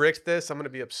sight. you bricked this, I'm going to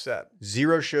be upset.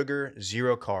 0 sugar,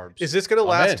 0 carbs. Is this going to I'm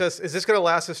last in. us? Is this going to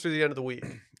last us through the end of the week?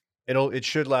 It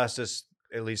should last us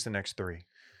at least the next 3.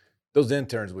 Those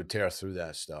interns would tear through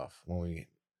that stuff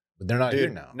but they're not here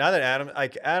Dude, now. now that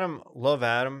Adam, love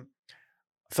Adam.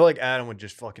 I feel like Adam would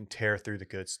just fucking tear through the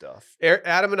good stuff.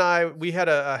 Adam and I, we had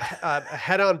a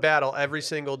head-on battle every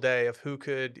single day of who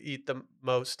could eat the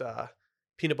most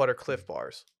peanut butter Cliff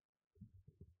Bars.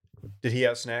 Did he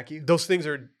out-snack you? Those things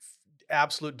are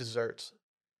absolute desserts.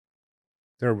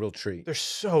 They're a real treat. They're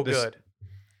so This- good.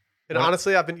 And When I-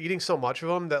 honestly, I've been eating so much of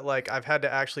them that like I've had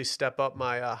to actually step up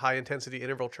my high-intensity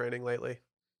interval training lately.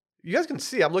 You guys can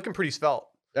see I'm looking pretty svelte.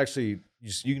 Actually,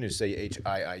 you can just say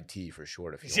HIIT for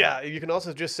short if you Yeah, want. you can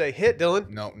also just say hit, Dylan.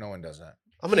 No one does that.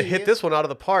 I'm going to hit this one out of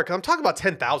the park. I'm talking about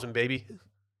 10,000, baby.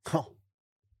 Oh,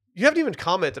 You haven't even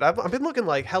commented. I've been looking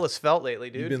like hella svelte lately,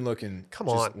 dude. You've been looking Come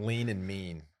just on. lean and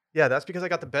mean. Yeah, that's because I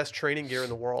got the best training gear in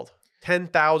the world.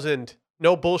 10,000.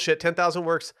 No bullshit. 10,000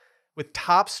 works with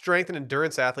top strength and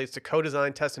endurance athletes to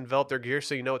co-design, test, and develop their gear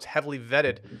so you know it's heavily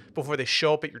vetted before they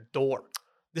show up at your door.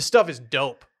 This stuff is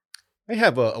dope. I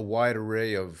have a wide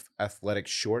array of athletic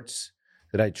shorts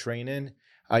that I train in.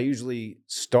 I usually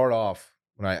start off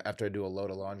after I do a load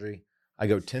of laundry. I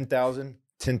go 10,000,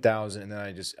 10,000, and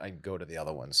then I go to the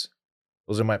other ones.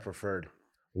 Those are my preferred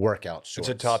workout shorts.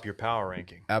 it's atop your power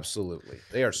ranking. Absolutely.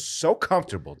 They are so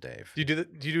comfortable, Dave. Do you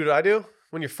do what I do?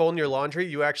 When you're folding your laundry,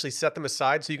 you actually set them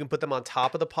aside so you can put them on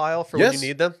top of the pile for when you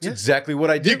need them. That's exactly what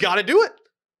I do. You got to do it.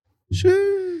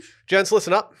 Sheesh. Gents,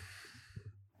 listen up.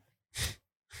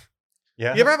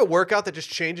 Yeah. You ever have a workout that just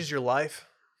changes your life?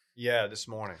 Yeah, this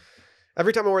morning.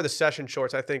 Every time I wear the session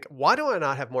shorts, I think, why do I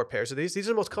not have more pairs of these? These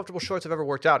are the most comfortable shorts I've ever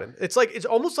worked out in. It's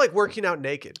almost like working out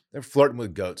naked. They're flirting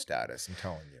with goat status, I'm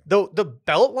telling you. Though the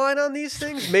belt line on these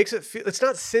things makes it feel it's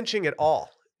not cinching at all.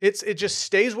 It just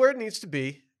stays where it needs to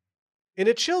be, and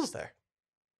it chills there.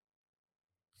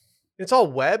 It's all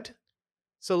webbed,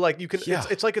 so like you can. Yeah.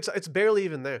 It's barely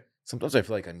even there. Sometimes I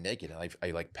feel like I'm naked and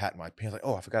I like pat my pants like,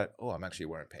 oh, I forgot. Oh, I'm actually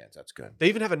wearing pants. That's good. They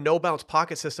even have a no bounce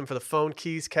pocket system for the phone,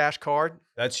 keys, cash, card.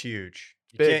 That's huge.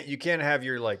 Big. You can't have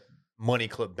your like money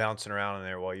clip bouncing around in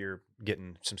there while you're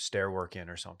getting some stair work in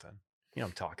or something. You know what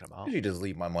I'm talking about. usually just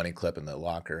leave my money clip in the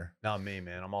locker. Not me,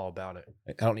 man. I'm all about it.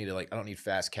 I don't need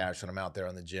fast cash when I'm out there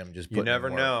on the gym. Just You putting in never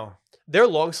work. know. Their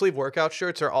long sleeve workout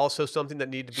shirts are also something that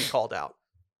need to be called out.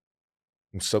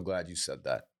 I'm so glad you said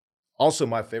that. Also,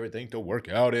 my favorite thing to work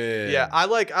out in. Yeah, I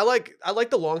like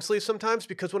the long sleeve sometimes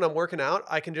because when I'm working out,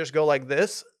 I can just go like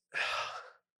this.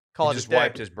 Call He it just a day.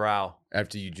 wiped his brow.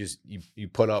 After you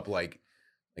put up like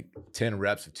 10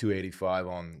 reps of 285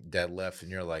 on deadlift,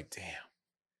 and you're like, damn.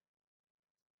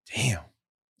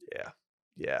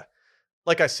 Yeah.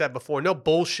 Like I said before, no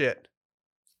bullshit.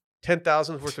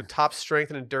 10,000 worth of top strength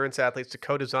and endurance athletes to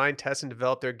co-design, test, and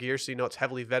develop their gear so you know it's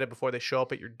heavily vetted before they show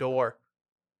up at your door.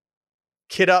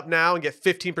 Kit up now and get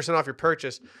 15% off your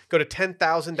purchase. Go to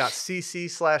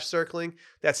 10,000.cc/circling.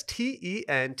 That's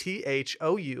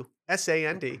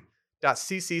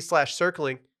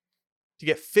TENTHOUSAND.cc/circling to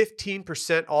get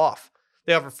 15% off.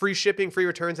 They offer free shipping, free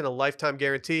returns, and a lifetime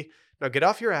guarantee. Now get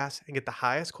off your ass and get the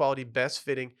highest quality, best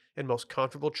fitting, and most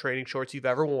comfortable training shorts you've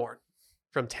ever worn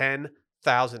from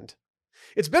 10,000.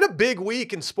 It's been a big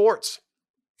week in sports.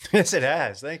 Yes, it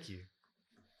has. Thank you.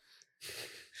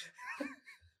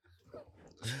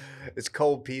 It's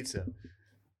cold pizza.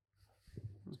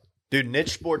 Dude,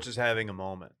 niche sports is having a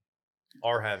moment.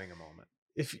 Are having a moment.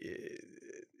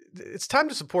 It's time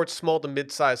to support small to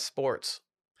mid-sized sports.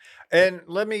 And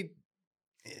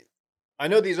I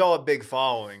know these all have big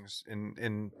followings,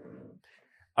 and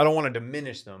I don't want to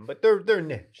diminish them, but they're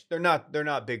niche. They're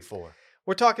not big four.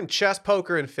 We're talking chess,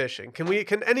 poker, and fishing.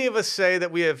 Can any of us say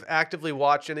that we have actively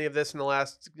watched any of this in the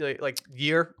last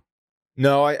year?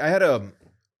 No, I had a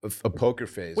poker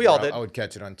phase. We all where did. I would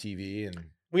catch it on TV, and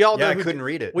We all know I couldn't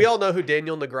read it. We all know who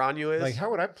Daniel Negreanu is. like, how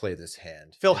would I play this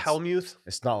hand? Phil It's- Hellmuth,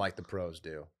 It's not like the pros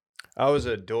do. I was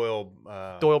a Doyle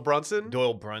Brunson.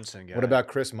 Doyle Brunson guy. What about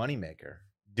Chris Moneymaker?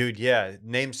 dude? Yeah,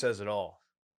 name says it all.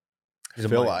 He's a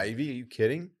Phil money- Ivey? Are you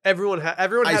kidding? Everyone had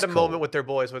Ice a cold. moment with their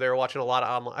boys where they were watching a lot of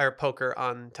online or poker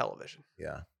on television.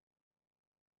 Yeah,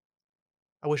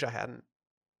 I wish I hadn't.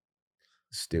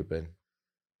 stupid.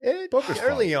 Poker's fun.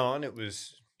 early on, it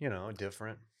was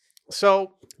different.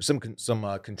 So Some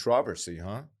controversy,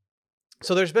 huh?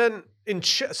 there's been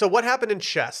so what happened in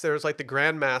chess? There was like the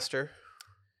Grandmaster.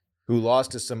 Who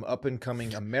lost to some up and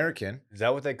coming American? Is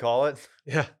that what they call it?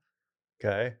 Yeah,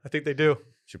 Okay. I think they do.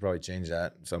 Should probably change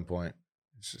that at some point.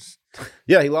 It's just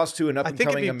Yeah, he lost to an up I and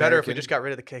think coming it'd be American. better if we just got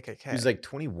rid of the KKK. He's like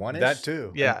 21. that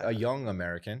too. Yeah. a young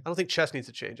American. I don't think chess needs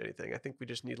to change anything. I think we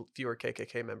just need fewer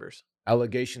KKK members.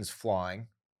 Allegations flying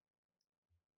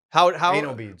How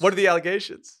Anal beads. What are the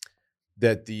allegations?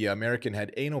 that the American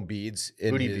had anal beads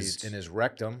in Booty his beads. in his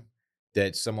rectum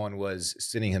that someone was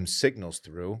sending him signals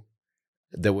through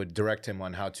that would direct him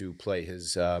on how to play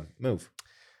his move.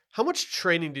 How much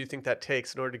training do you think that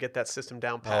takes in order to get that system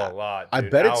down Oh, pat? a lot. I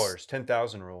Dude. bet it's- hours.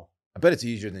 10,000 rule. I bet it's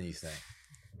easier than you think.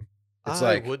 It's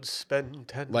I like would spend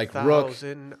 10,000 like Rook.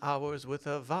 hours with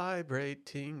a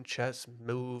vibrating chess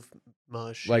move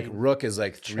machine. like Rook is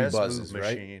like three Chess buzzes, move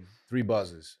right? machine. 3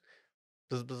 buzzes.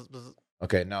 Bzz, bzz, bzz.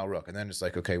 Okay, now Rook, and then it's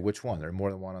like, okay, which one? There are more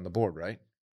than one on the board, right?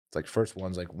 It's like first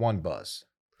one's like 1 buzz,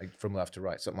 like from left to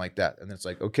right, something like that, and then it's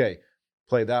like, okay,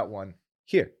 play that one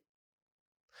here.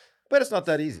 But it's not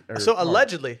that easy. or So hard.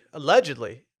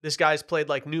 allegedly, this guy's played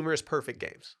like numerous perfect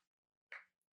games.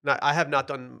 Now, I have not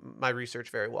done my research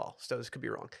very well, so this could be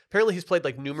wrong. Apparently, he's played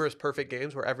like numerous perfect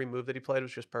games where every move that he played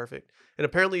was just perfect. And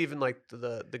apparently, even like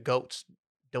the GOATs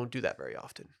don't do that very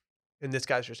often. And this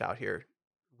guy's just out here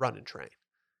run and train.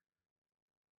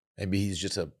 Maybe he's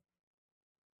just a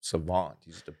savant.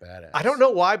 He's just a badass. I don't know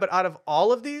why, but out of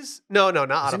all of these, no,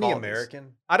 not out Isn't of he all of these.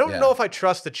 American? I don't Yeah. know if I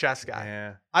trust the chess guy.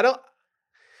 Yeah. I don't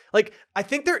like. I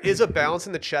think there is a balance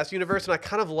in the chess universe, and I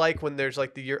kind of like when there's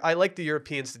like I like the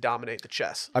Europeans to dominate the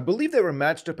chess. I believe they were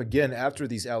matched up again after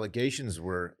these allegations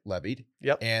were levied.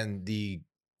 Yep. And the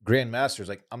Grandmaster's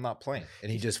like, I'm not playing.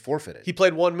 And he just forfeited. He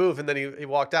played one move and then he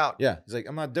walked out. Yeah. He's like,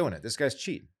 I'm not doing it. This guy's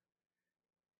cheating.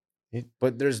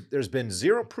 But there's been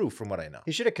zero proof from what I know.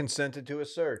 He should have consented to a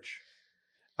search.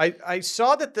 I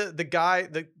saw that the guy,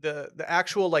 the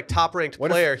actual like top ranked What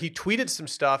if- player, he tweeted some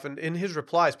stuff, and in his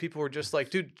replies, people were just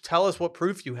like, "Dude, tell us what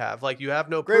proof you have. Like, you have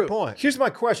no Great proof." point. Here's my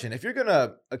question. If you're going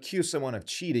to accuse someone of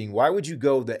cheating, why would you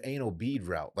go the anal bead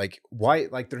route? Like, why?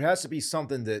 Like, there has to be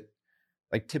something that,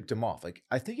 like, tipped him off. Like,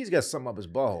 I think he's got something up his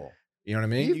butthole. You know what I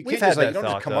mean? We've You can't had just, like, that you don't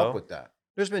thought, just come though. up with that.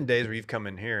 There's been days where you've come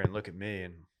in here and look at me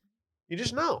and You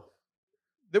just know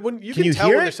that when you Can can you tell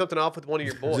hear when it? there's something off with one of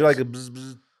your boys. Is there like a bzz,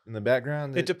 bzz in the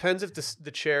background? It depends if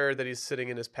the chair that he's sitting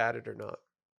in is padded or not.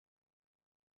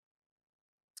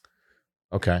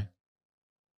 Okay.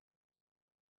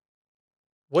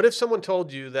 What if someone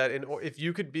told you that if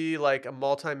you could be like a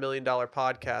multi-million-dollar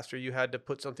podcaster, you had to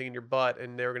put something in your butt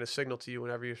and they were going to signal to you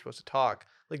whenever you're supposed to talk?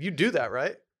 Like, you do that,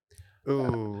 right?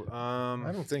 Ooh,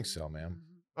 I don't think so, man.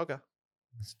 Okay.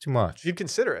 It's too much. You'd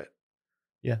consider it.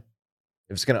 Yeah.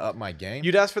 If it's going to up my game.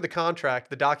 You'd ask for the contract,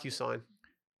 the DocuSign,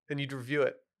 and you'd review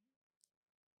it.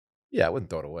 Yeah, I wouldn't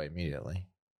throw it away immediately.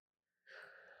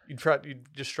 You'd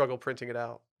just struggle printing it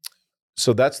out.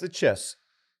 So that's the chess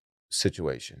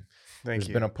situation. There's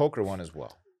been a poker one as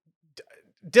well.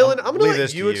 Dylan, I'm going to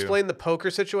let you explain the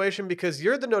poker situation because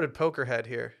you're the noted poker head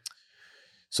here.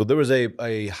 So there was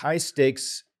a high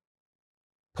stakes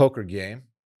poker game.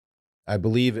 I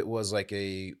believe it was like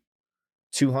a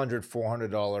 $200,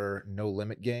 $400 no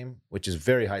limit game, which is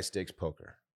very high stakes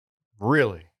poker.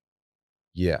 Really?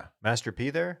 Yeah. Master P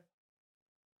there?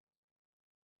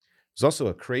 There's also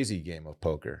a crazy game of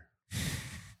poker.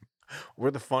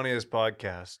 We're the funniest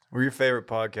podcast. We're your favorite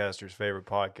podcaster's favorite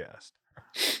podcast.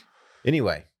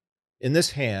 Anyway, in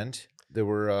this hand,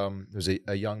 there's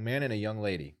a young man and a young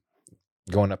lady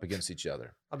going up against each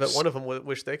other. I bet one of them would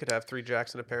wish they could have 3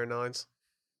 jacks and a pair of 9s.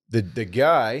 The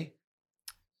guy,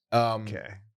 Okay.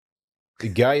 the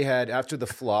guy had after the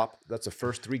flop. That's the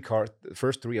first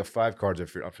 3 of 5 cards.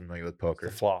 If you're unfamiliar with poker,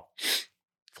 The flop.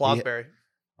 Flosberry.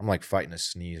 I'm like fighting a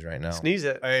sneeze right now. Sneeze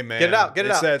it. Hey, man. Get it out. Get it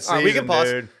it's out. That season, All right, we can pause.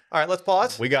 dude. All right, let's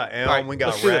pause. We got elm. All right, We got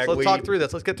let's do this. Let's ragweed. talk through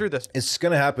this. Let's get through this. It's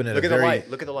gonna happen at Look a at the very. light.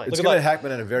 Look at the light. It's Look at gonna the light.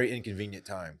 happen at a very inconvenient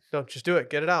time. No, just do it.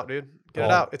 Get it out, dude. Get it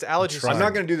Oh, out. It's allergy trying. I'm season.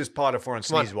 not going to do this pod if we're on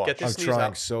Come on, sneeze watch. get this I'm sneeze trying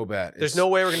out. so bad. There's no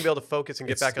way we're going to be able to focus and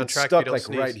get back on track. If you Stuck don't like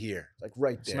sneeze. right here, like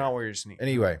right It's there. not where you're sneezing.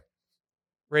 Anyway,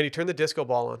 Randy, turn the disco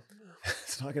ball on.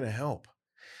 it's not gonna help.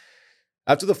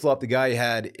 After the flop, the guy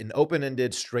had an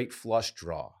open-ended straight flush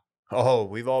draw. Oh,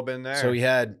 we've all been there. So he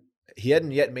hadn't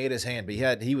yet made his hand,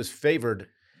 but he was favored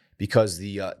because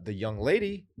the young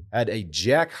lady had a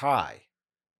jack high,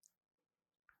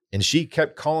 and she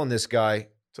kept calling this guy.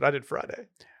 That's what I did Friday.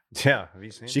 Yeah. Have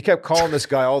you seen She kept calling this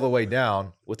guy all the way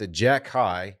down with a jack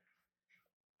high,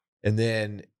 and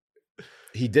then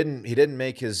he didn't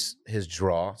make his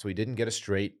draw, so he didn't get a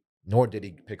straight, nor did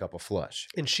he pick up a flush.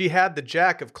 And she had the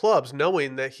jack of clubs,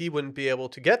 knowing that he wouldn't be able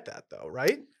to get that, though,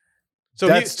 right? So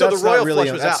the royal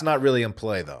flush was out. That's not really in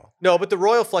play, though. No, but the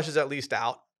royal flush is at least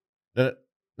out.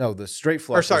 No, the straight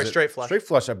flush. Or sorry, straight flush. Straight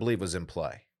flush, I believe, was in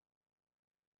play.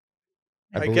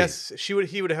 I guess he would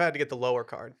have had to get the lower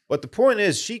card. But the point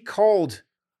is, she called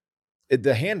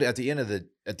the hand at the end of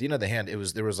the hand.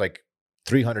 There was like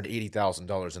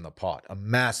 $380,000 in the pot, a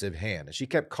massive hand, and she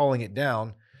kept calling it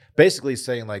down, basically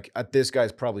saying like, this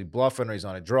guy's probably bluffing or he's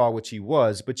on a draw, which he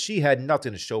was, but she had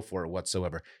nothing to show for it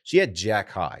whatsoever. She had jack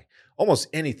high. Almost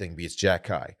anything beats jack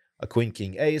high. A queen,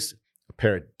 king, ace, a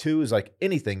pair of 2s, like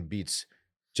anything beats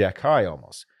jack high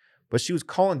almost. But she was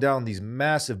calling down these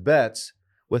massive bets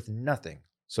with nothing.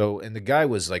 So, and the guy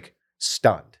was like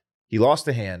stunned. He lost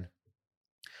the hand,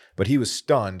 but he was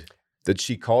stunned that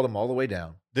she called him all the way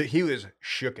down. He was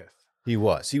shooketh. He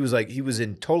was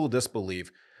in total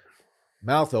disbelief,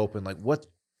 mouth open, like what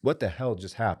the hell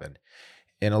just happened?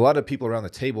 And a lot of people around the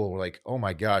table were like, "Oh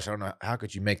my gosh, I don't know, how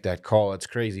could you make that call? It's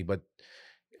crazy." But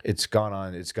it's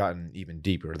gotten even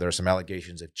deeper. There are some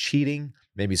allegations of cheating.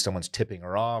 Maybe someone's tipping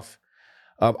her off.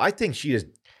 I think she just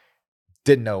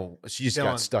didn't know. She just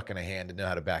got stuck in a hand and didn't know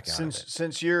how to back out of it.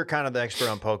 Since you're kind of the expert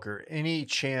on poker, any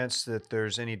chance that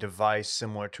there's any device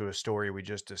similar to a story we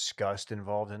just discussed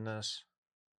involved in this?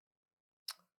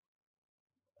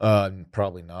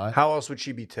 Probably not. How else would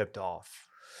she be tipped off?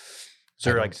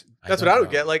 So That's what I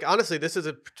would get. Like, honestly, this is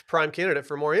a prime candidate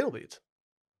for more anal beads.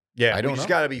 yeah, I don't just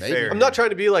know. got to be Maybe. fair. I'm not trying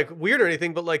to be like weird or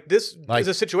anything, but like this Like- is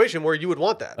a situation where you would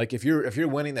want that. Like if you're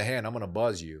winning the hand, I'm gonna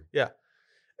buzz you.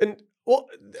 And well,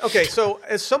 okay, so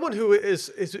as someone whose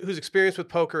experience with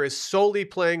poker is solely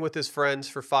playing with his friends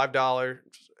for $5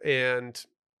 and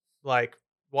like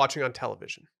watching on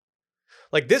television,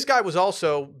 like this guy was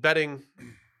also betting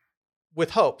with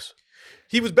hopes.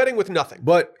 He was betting with nothing.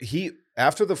 But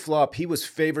after the flop, he was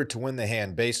favored to win the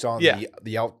hand based on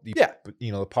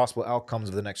the possible outcomes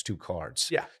of the next 2 cards.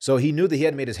 Yeah. So he knew that he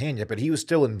hadn't made his hand yet, but he was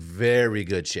still in very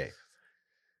good shape.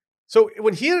 So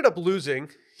when he ended up losing,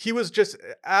 he was just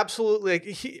absolutely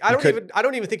like I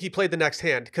don't even think he played the next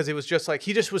hand because it was just like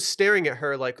he just was staring at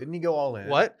her like, Didn't he go all in?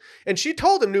 what? And she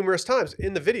told him numerous times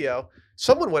in the video,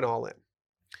 someone went all in.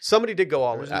 Somebody did go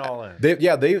all It was in. an all in.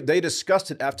 They discussed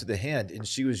it after the hand, and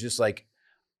she was just like,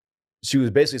 she was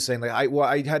basically saying like,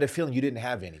 I had a feeling you didn't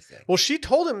have anything. Well, she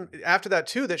told him after that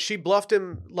too that she bluffed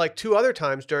him like 2 other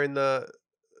times during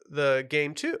the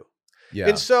game too. Yeah.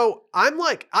 And so I'm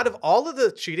like, out of all of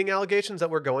the cheating allegations that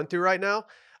we're going through right now,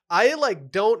 I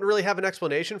like don't really have an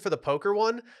explanation for the poker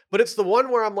one, but it's the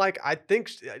one where I'm like, I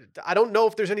don't know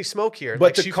if there's any smoke here.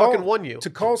 But Like she fucking won you. To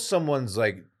call someone's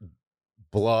like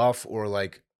bluff or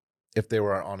like if they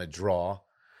were on a draw,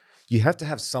 you have to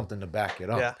have something to back it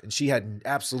up. Yeah. And she had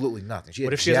absolutely nothing. She had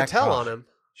What if she has a jack tell off. on him?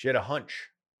 She had a hunch.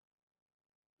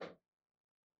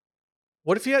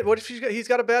 What if he's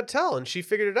got a bad tell and she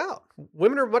figured it out?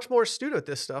 Women are much more astute at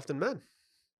this stuff than men.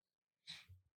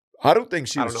 I don't think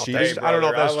she I was don't know if cheating. that's- I don't know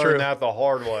if that's I true. learned that the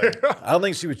hard way. I don't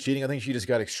think she was cheating. I think she just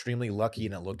got extremely lucky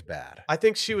and it looked bad. I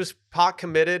think she was pot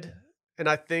committed, and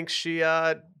I think she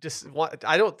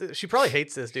she probably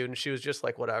hates this dude, and she was just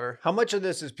like, whatever. How much of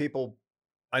this is people?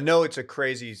 I know it's a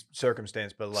crazy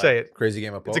circumstance, but like, Say it. Crazy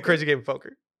game of poker. It's a crazy game of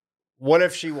poker. what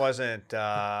if she wasn't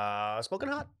smoking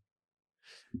hot?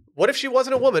 What if she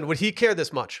wasn't a woman? Would he care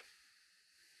this much?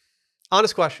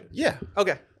 Honest question. Yeah.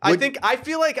 Okay. I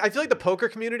feel like the poker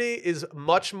community is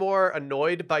much more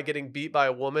annoyed by getting beat by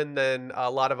a woman than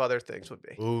a lot of other things would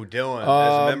be. Ooh, Dylan,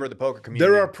 as a member of the poker community,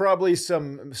 There are probably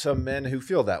some men who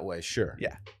feel that way. Sure.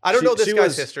 Yeah. I don't know this she guy's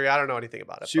was- history. I don't know anything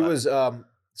about it. She but- was.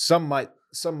 Some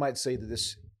might say that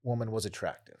this woman was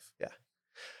attractive.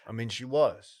 I mean, she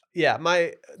was. Yeah,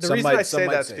 the Some reason might- I some say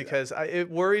might that's say that. because it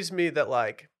worries me that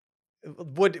like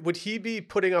would he be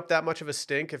putting up that much of a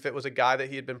stink if it was a guy that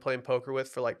he had been playing poker with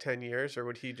for like 10 years, or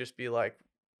would he just be like,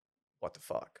 what the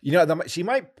fuck? You know, she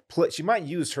might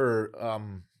use her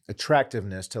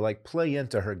attractiveness to like play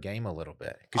into her game a little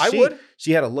bit. 'Cause I would.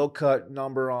 She had a low cut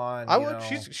number on. I you would.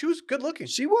 know. She was good looking.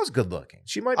 She was good looking.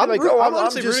 She might be I'm like, I'm I'm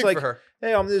honestly just rooting like, for her.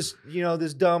 hey, I'm this,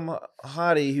 this dumb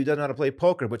hottie who doesn't know how to play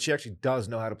poker, but she actually does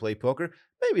know how to play poker.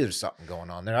 Maybe there's something going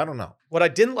on there. I don't know. What I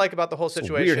didn't like about the whole It's a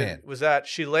weird situation hand. was that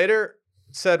she later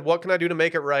said, "What can I do to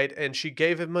make it right?" And she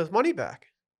gave him his money back,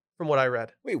 from what I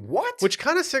read, Wait, what? which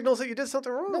kind of signals that you did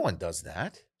something wrong. No one does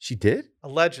that. She did.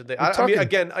 Allegedly. We're I mean, talking-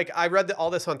 again, like I read all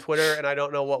this on Twitter, and I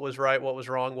don't know what was right, what was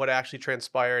wrong, what actually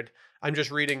transpired. I'm just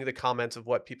reading the comments of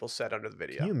what people said under the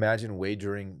video. Can you imagine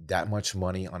wagering that much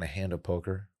money on a hand of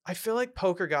poker? I feel like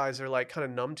poker guys are like kind of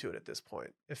numb to it at this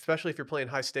point, especially if you're playing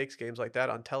high stakes games like that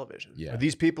on television. Yeah, Are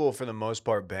these people, for the most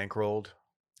part, bankrolled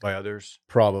by others?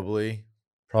 probably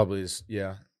is.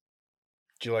 Yeah,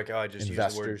 Do you like how I just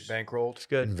Investors. used the word bankrolled? It's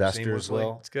good. investors. Seamlessly.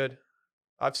 Well, It's good.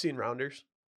 I've seen rounders.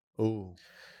 Ooh.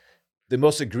 the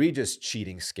most egregious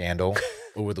cheating scandal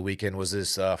over the weekend was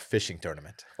this fishing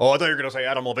tournament. Oh, I thought you were going to say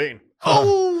Adam Levine.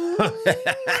 Oh,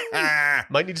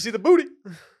 might need to see the booty.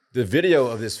 The video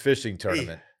of this fishing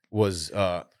tournament was,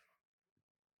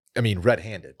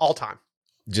 red-handed. All time.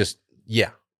 Just,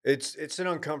 yeah. It's an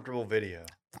uncomfortable video.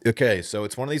 Okay, so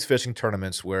it's one of these fishing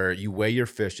tournaments where you weigh your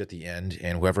fish at the end,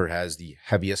 and whoever has the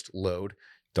heaviest load,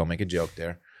 don't make a joke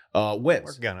there, We're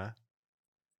wins. gonna.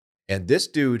 And this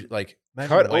dude, like,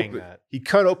 Imagine weighing that. he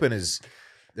cut open the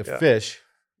Yeah. fish,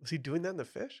 Was he doing that in the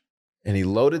fish? and he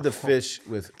loaded the fish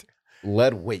with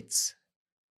lead weights.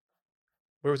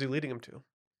 Where was he leading him to?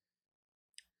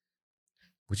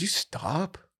 Would you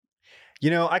stop? You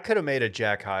know, I could have made a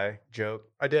Jack High joke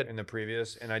I did. in the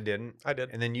previous, and I didn't. I did.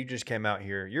 And then you just came out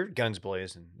here. Your guns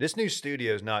blazing. This new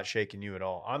studio is not shaking you at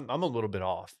all. I'm a little bit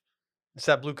off. It's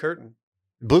that blue curtain.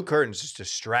 Blue curtain's just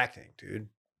distracting, dude.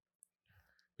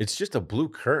 It's just a blue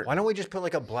curtain. Why don't we just put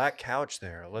like a black couch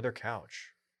there, a leather couch,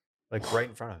 like right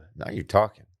in front of it? Now you're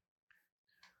talking.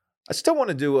 I still want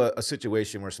to do a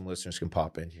situation where some listeners can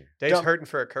pop in here. Dave's Dumb- hurting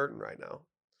for a curtain right now.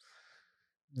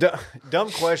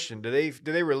 Dumb question. Do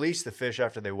they release the fish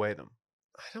after they weigh them?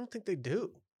 I don't think they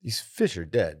do. These fish are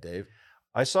dead, Dave.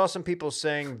 I saw some people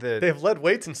saying that. They have lead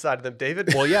weights inside of them,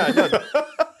 David. Well, yeah, no,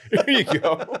 There you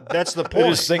go. that's the They point.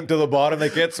 just sink to the bottom. They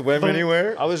can't swim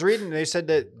anywhere. I was reading. They said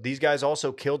that these guys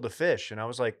also killed the fish, and I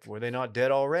was like, were they not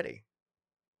dead already?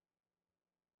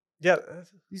 Yeah.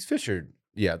 These fish are,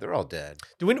 they're all dead.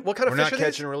 What kind of We're fish not are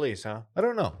catch these? and release, huh? I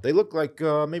don't know. They look like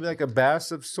maybe like a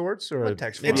bass of sorts, or What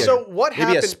text maybe, fly? So what maybe a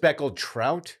happened? speckled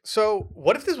trout. So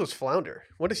what if this was flounder?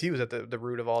 What if he was at the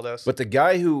root of all this? But the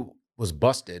guy who was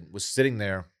busted was sitting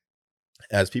there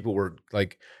as people were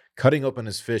like cutting open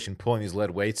his fish and pulling these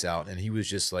lead weights out, and he was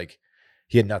just like,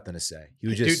 he had nothing to say. He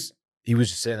was Dude. just he was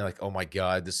just saying like, "Oh my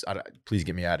god, please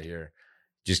get me out of here."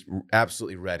 Just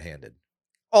absolutely red-handed.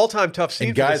 All-time tough scene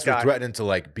And for guys this were guy. threatening to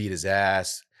like beat his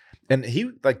ass, and he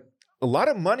like a lot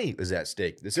of money is at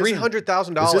stake. This isn't-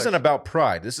 $300,000. This isn't about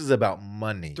pride. This is about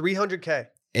money. $300K.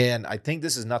 And I think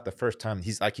this is not the first time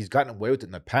he's gotten away with it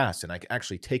in the past and like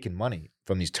actually taken money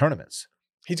from these tournaments.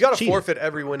 He's got to Cheating. forfeit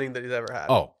every winning that he's ever had.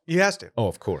 Oh, He has to.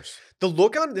 of course. The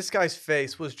look on this guy's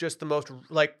face was just the most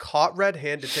like caught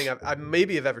red-handed thing I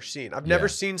maybe have ever seen. I've never Yeah.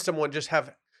 seen someone just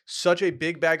have such a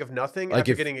big bag of nothing Like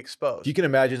after if- getting exposed. If you can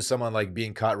imagine someone like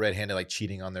being caught red-handed, like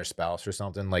cheating on their spouse or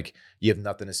something, like you have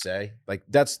nothing to say. Like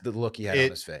that's the look he had on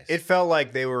his face. It felt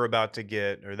like they were about to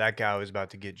get, or that guy was about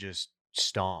to get just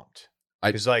stomped. I-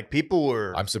 Because like people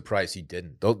were. I'm surprised he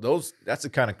didn't. Those that's the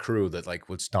kind of crew that like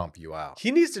would stomp you out.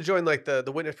 He needs to join like the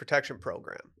witness protection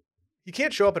program. He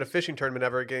can't show up at a fishing tournament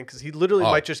ever again because he literally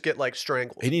Oh. might just get like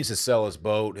strangled. He needs to sell his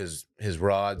boat, his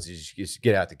rods. You just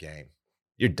get out the game.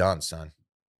 You're done, son.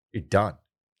 You're done.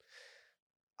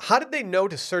 How did they know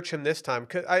to search him this time?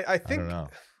 Because I I think don't know.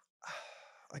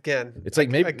 again, It's like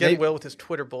maybe Will with his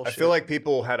Twitter I bullshit. feel like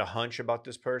people had a hunch about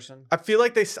this person. I feel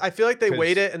like they 'Cause-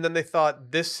 waited and then they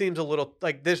thought this seems a little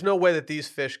like there's no way that these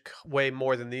fish weigh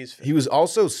more than these fish. he was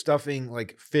also stuffing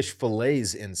like fish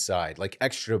fillets inside, like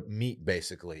extra meat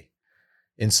basically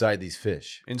inside these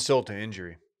fish. Insult to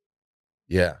injury.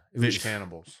 Yeah, it Fish was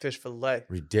cannibals. Fish fillet.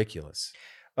 ridiculous.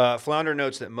 Flounder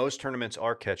notes that most tournaments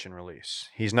are catch and release.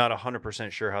 He's not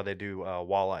 100% sure how they do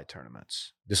walleye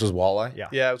tournaments. This was walleye. Yeah.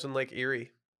 Yeah, it was in Lake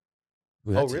Erie.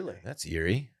 Ooh, that's- really? That's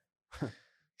eerie.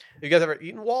 You guys ever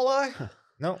eaten walleye?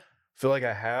 No, I feel like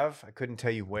I have. I couldn't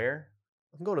tell you where.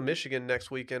 I'm going to Michigan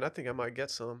next weekend. I think I might get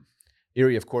some.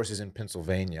 Erie, of course, is in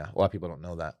Pennsylvania. A lot of people don't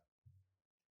know that.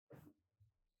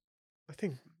 I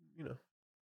think,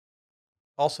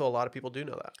 also a lot of people do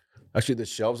know that. Actually, the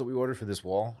shelves that we ordered for this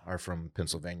wall are from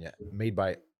Pennsylvania, made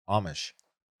by Amish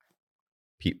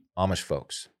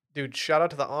folks. Dude, shout out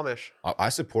to the Amish. I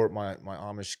support my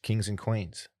Amish kings and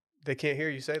queens. They can't hear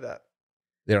you say that.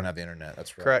 They don't have the internet.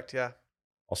 That's right. Correct, yeah.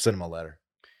 I'll send them a letter.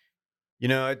 You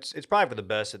know, it's probably for the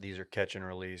best that these are catch and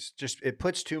release. Just it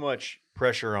puts too much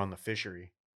pressure on the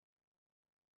fishery.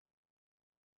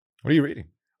 What are you reading?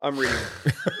 I'm reading.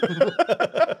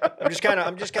 I'm just kind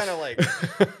of like.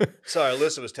 Sorry,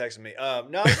 Alyssa was texting me.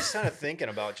 No, I'm just kind of thinking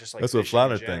about just like. That's what fishing in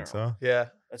Flounder general. thinks, huh? Yeah.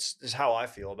 That's just how I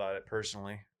feel about it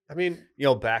personally. I mean, You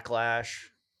know, backlash,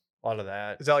 a lot of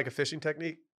that. is that like a fishing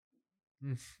technique?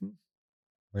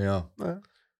 Yeah. Oh,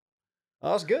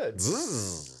 that's good.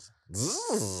 Zzz,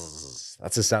 zzz.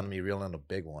 That's the sound of me reeling in a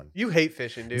big one. You hate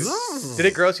fishing, dude. Zzz. Did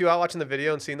it gross you out watching the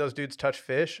video and seeing those dudes touch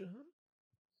fish?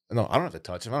 No, I don't have to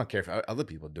touch them. I don't care if other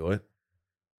people do it.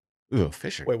 Ooh,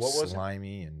 fish are Wait, what was it?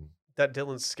 slimy, and That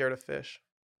Dylan's scared of fish.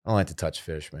 I don't like to touch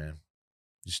fish, man.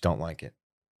 Just don't like it.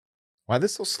 Why are they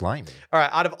so slimy? All right,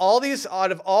 out of all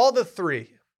the three,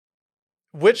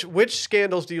 which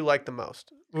scandals do you like the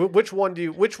most? Which one do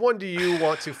you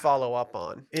want to follow up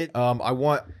on? I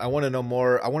want to know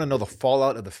more. I want to know the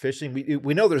fallout of the fishing.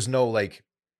 We know there's no like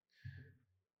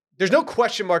There's no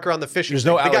question mark around the fishing. there's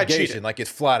no thing. The guy allegation. cheated. Like it's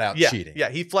flat out Yeah, cheating. yeah,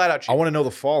 he flat out I cheated. want to know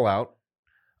the fallout.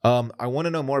 I want to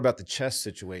know more about the chess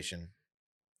situation.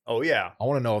 Oh yeah. I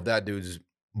want to know if that dude's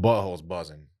butthole's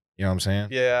buzzing. You know what I'm saying?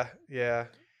 Yeah, yeah.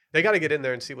 They got to get in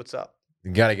there and see what's up.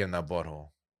 You gotta get in that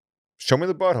butthole. Show me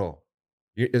the butthole.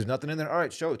 There's nothing in there. All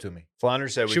right, show it to me. Flounder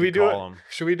said we Should we could do call him.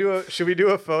 Should we do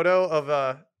a photo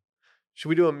of Should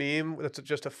we do a meme that's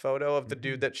just a photo of the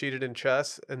dude that cheated in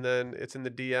chess, and then it's in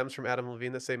the DMs from Adam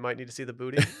Levine that say might need to see the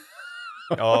booty?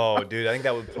 Oh, dude, I think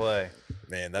that would play.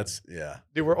 Man, that's yeah.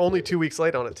 Dude, we're only 2 weeks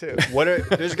late on it too.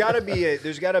 There's got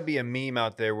to be a meme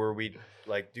out there where we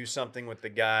like do something with the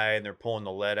guy and they're pulling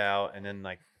the lead out, and then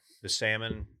like the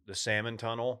salmon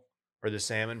tunnel or the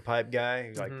salmon pipe guy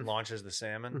who like Mhm. launches the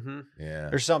salmon. Mm-hmm. Yeah.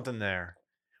 There's something there.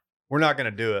 We're not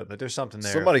gonna do it, but there's something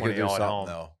there. Somebody One could of do y'all at something home.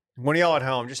 though. One of y'all at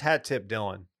home, just hat tip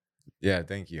Dylan. Yeah,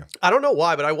 thank you. I don't know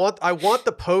why, but I want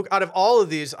the poke out of all of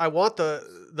these. I want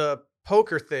the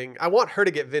poker thing. I want her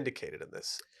to get vindicated in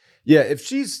this. Yeah, if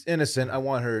she's innocent, I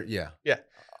want her. Yeah.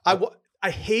 I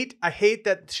hate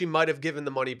that she might have given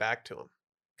the money back to him,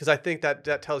 because I think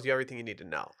that tells you everything you need to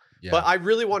know. Yeah. But I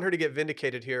really want her to get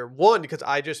vindicated here. One, because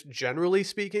I just generally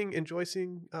speaking enjoy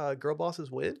seeing girl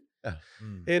bosses win,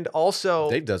 and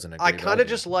also Dave doesn't agree. I but kind do. of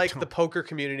just like the poker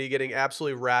community getting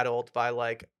absolutely rattled by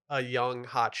like a young,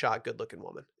 hotshot, good-looking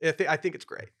woman. I think it's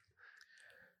great.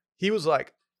 He was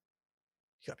like,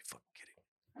 "You gotta be fucking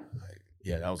kidding!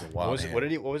 Yeah, that was a What wild. was, hand.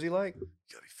 what was he like? You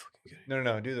gotta be fucking kidding!"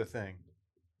 No, do the thing.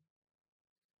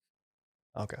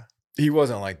 Okay. He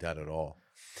wasn't like that at all.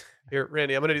 Here,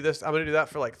 Randy, I'm gonna do this. I'm gonna do that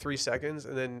for like 3 seconds,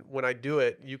 and then when I do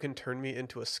it, you can turn me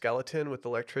into a skeleton with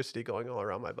electricity going all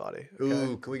around my body. Okay?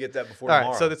 Ooh, can we get that before All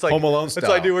tomorrow? right, so it's like Home Alone that's style.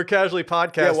 what I do. We're casually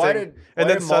podcasting. yeah, why did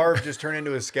then Marv just turn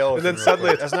into a skeleton? and then real suddenly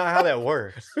quick? That's not how that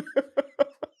works.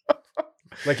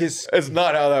 Like It's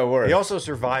not how that works. he also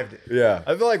survived it. yeah.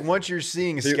 I feel like once you're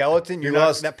seeing a skeleton, you're he not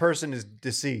lost- that person is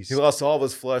deceased. He lost all of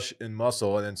his flesh and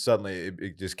muscle, and then suddenly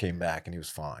it just came back, and he was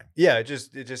fine. Yeah, it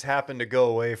just happened to go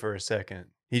away for a second.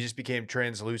 He just became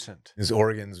translucent. His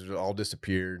organs all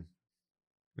disappeared.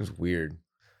 It was weird.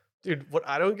 Dude, what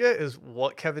I don't get is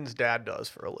what Kevin's dad does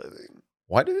for a living.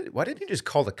 Why didn't he just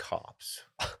call the cops?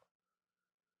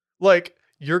 Like,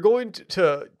 you're going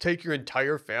to take your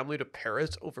entire family to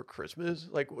Paris over Christmas?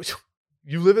 Like,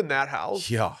 you live in that house?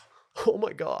 Yeah. Oh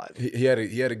my God. He had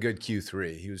a good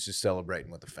Q3. He was just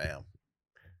celebrating with the fam.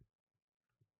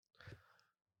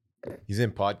 He's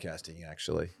in podcasting,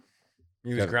 actually.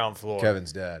 He was ground floor.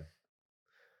 Kevin's dad.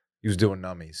 He was doing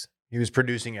nummies. He was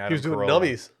producing Adam He was doing Carolla.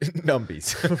 nummies.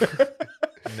 Numbies.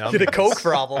 He had a coke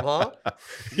problem, huh?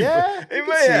 Yeah. He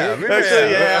may have.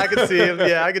 Actually, yeah, I could see him.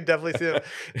 Yeah, I could definitely see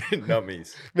him.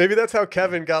 Nummies. Maybe that's how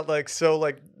Kevin got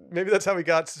maybe that's how he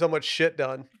got so much shit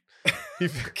done.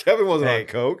 Kevin wasn't Hey. on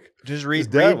coke. Just His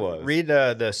dad was. read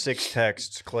the 6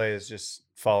 texts Clay has just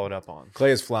followed up on.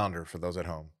 Clay is flounder for those at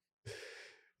home.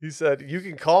 He said, "You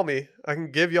can call me. I can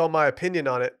give y'all my opinion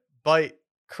on it. Bite,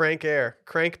 crank air,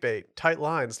 crankbait, tight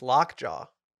lines, lockjaw."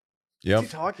 Yep.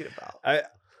 What's he talking about?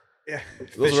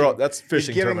 Those are all, that's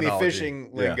fishing He's giving me terminology. fishing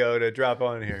Yeah. lingo to drop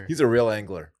on here. He's a real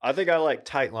angler. I think I like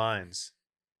tight lines.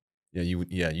 Yeah,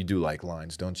 you do like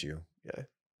lines, don't you? Yeah,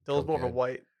 Dylan's more of a Okay.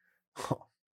 white.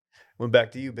 Went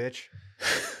back to you, bitch.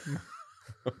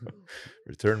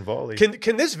 Return volley.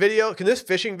 Can this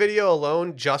fishing video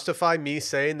alone justify me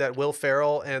saying that Will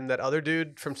Ferrell and that other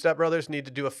dude from Step Brothers need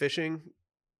to do a fishing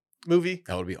movie?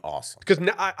 That would be awesome. Because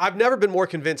I've never been more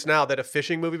convinced now that a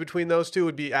fishing movie between those two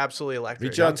would be absolutely electric.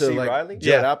 Reach out to C. like Riley?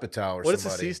 Judd Yeah. Apatow or What does the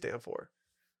somebody. C stand for?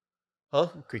 Huh?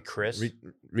 Could Chris?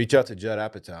 Reach out to Judd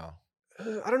Apatow.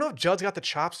 I don't know if Judd's got the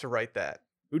chops to write that.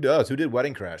 Who does? Who did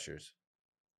Wedding Crashers?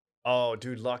 Oh,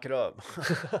 dude, lock it up.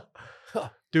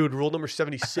 Dude, rule number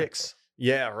 76.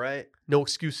 Yeah, right. No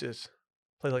excuses.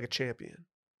 Play like a champion.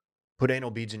 Put anal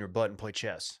beads in your butt and play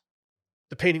chess.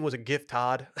 The painting was a gift,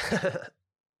 Todd.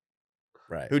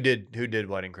 Right. Who did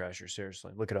Wedding Crashers?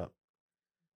 Seriously, look it up.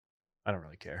 I don't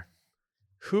really care.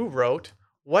 Who wrote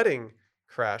Wedding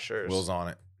Crashers? Will's on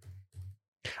it.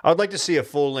 I would like to see a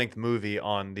full-length movie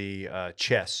on the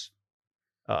chess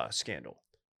scandal.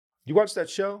 You watched that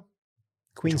show?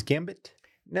 Queen's Gambit?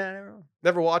 No.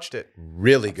 Never watched it.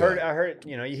 Really good. I heard,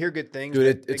 you hear good things.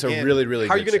 Dude, but it's again, a really, really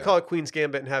How are good you going to show. call it Queen's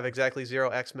Gambit and have exactly 0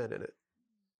 X-Men in it?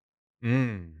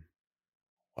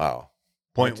 Wow.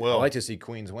 Point I well. like to see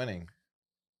Queens winning.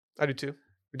 I do too.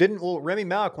 Remy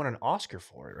Malek won an Oscar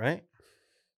for it, right?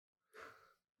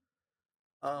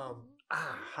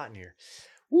 Hot in here.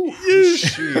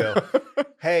 Studio.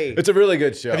 Hey, It's a really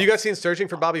good show. Have you guys seen Searching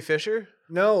for Bobby Fischer?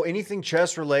 no, anything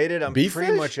chess related, I'm Beef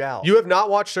pretty fish? much out. You have not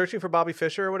watched Searching for Bobby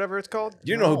Fischer or whatever it's called?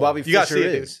 You know who Bobby You got to Fischer see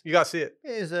it, dude. is? You got to see it.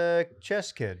 He's a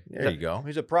chess kid. There you go.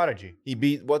 He's a prodigy. He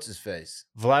beat what's his face?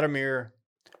 Vladimir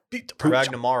Beat the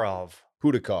Ragnamarov.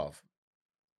 Pudakov.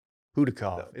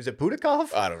 Pudakov. Is it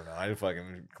Pudakov? I don't know. I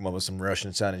fucking come up with some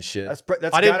Russian sounding shit. That's I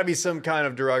got didn't- to be some kind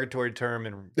of derogatory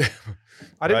term.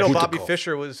 I didn't know Right. Bobby Putakov.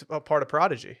 Fischer was a part of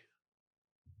Prodigy.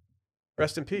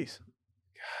 Rest in peace.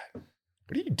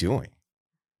 What are you doing?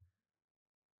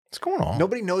 What's going on?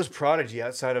 Nobody knows Prodigy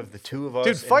outside of the two of us.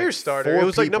 Dude, and Firestarter. 4 It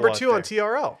was like people number out 2 on there.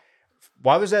 TRL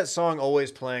Why was that song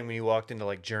always playing when you walked into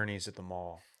like Journeys at the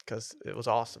mall? because it was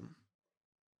awesome.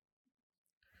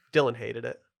 Dylan hated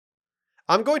it.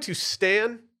 I'm going to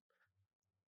stan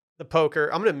the poker.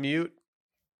 I'm going to mute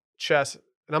chess,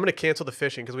 and I'm going to cancel the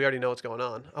fishing because we already know what's going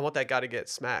on. I want that guy to get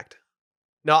smacked.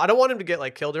 No, I don't want him to get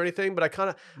like killed or anything, but I kind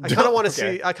of want to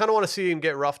Okay. see. I kind of want to see him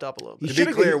get roughed up a little He bit. To be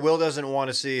should've- clear, Will doesn't want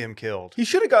to see him killed. He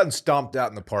should have gotten stomped out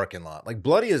in the parking lot. Like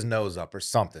bloody his nose up or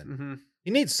something. Mm-hmm.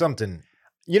 He needs something.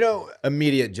 You know,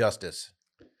 Immediate justice.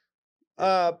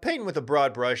 painting with a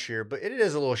broad brush here, but it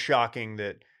is a little shocking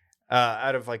that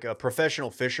out of like a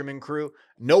professional fisherman crew,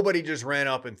 nobody just ran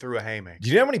up and threw a haymaker. Do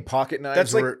you know how many pocket knives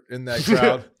That's like- were in that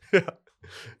crowd? Yeah.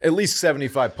 At least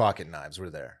 75 pocket knives were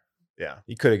there. Yeah.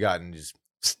 He could have gotten just.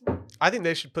 I think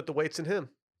they should put the weights in him.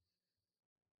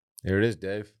 Here it is,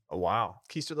 Dave. Oh, wow.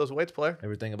 Keys to those weights, player.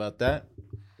 Everything about that?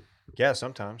 Yeah,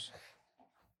 sometimes.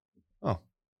 Oh.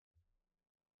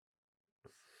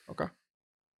 Okay.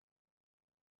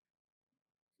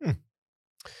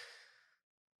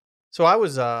 So I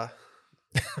was What?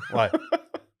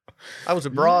 I was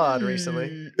abroad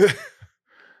recently,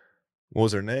 What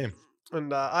was her name?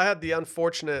 and I had the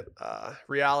unfortunate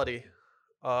reality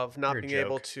of not You're a being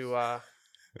able joke.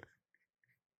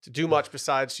 to do much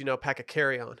besides pack a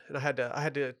carry-on, and I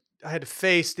had to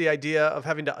face the idea of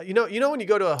having to you know when you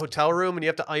go to a hotel room and you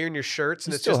have to iron your shirts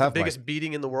and You it's still just the have my- biggest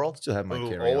beating in the world. Still have my Ooh,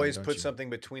 carry-on, always don't put you? something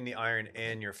between the iron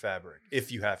and your fabric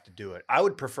if you have to do it. I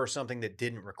would prefer something that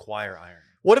didn't require iron.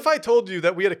 What if I told you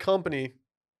that we had a company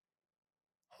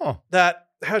Huh. that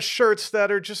has shirts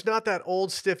that are just not that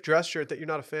old stiff dress shirt that you're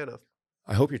not a fan of?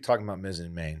 I hope you're talking about Ms.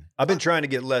 in Maine. I've been trying to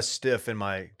get less stiff in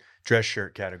my Dress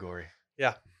shirt category.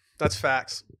 Yeah, that's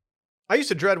facts. I used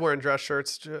to dread wearing dress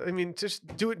shirts. I mean, just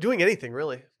doing anything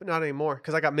really, but not anymore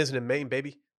because I got Mizzen in Maine,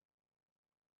 baby.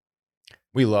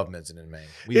 We love Mizzen in Maine.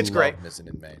 It's great. Mizzen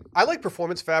in Maine. I like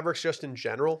performance fabrics just in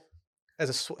general. As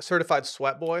a certified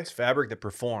sweat boy, It's fabric that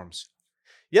performs.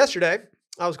 yesterday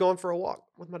I was going for a walk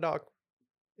with my dog,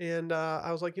 and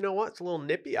I was like, you know what? It's a little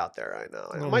nippy out there right now.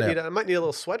 I might need a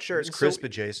little sweatshirt. It's And crisp so,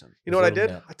 adjacent. you know what I did?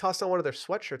 nip. I tossed on one of their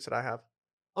sweatshirts that I have.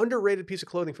 Underrated piece of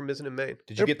clothing from Mizzen in Maine.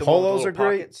 Did you Their get the one with polos the are little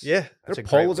great. pockets? Yeah, That's Their a great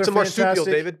polos one. it's a are marsupial,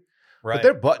 fantastic. David. Right. But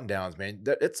their button downs, man,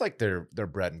 it's like their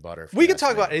bread and butter. We can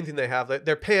talk about anything they have.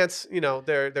 Their pants, their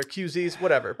QZs,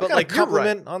 whatever. But I like, got a you're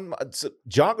right. compliment on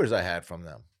joggers I had from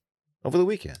them over the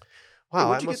weekend. Wow,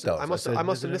 where'd I you must get have, those? I I must said have, I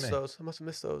must Mizzen have in missed Maine. those. I must have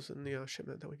missed those in the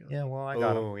shipment that we got. Yeah, well, I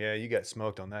got them. Oh, yeah, you got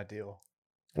smoked on that deal.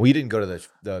 We didn't go to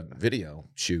the video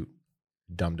shoot.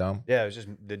 Dum dum. Yeah, it was just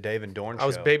the Dave and Dorn show. I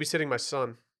was babysitting my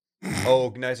son.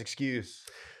 Oh, nice excuse.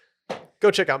 Go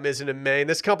check out Mizzen in Maine.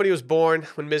 This company was born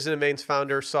when Mizzen in Maine's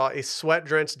founder saw a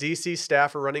sweat-drenched DC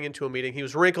staffer running into a meeting. He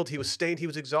was wrinkled, he was stained, he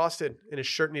was exhausted, and his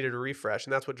shirt needed a refresh.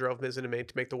 And that's what drove Mizzen in Maine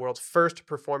to make the world's first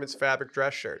performance fabric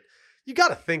dress shirt. You got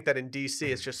to think that in DC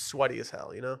it's just sweaty as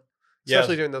hell,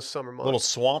 especially during those summer A months. little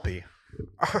swampy.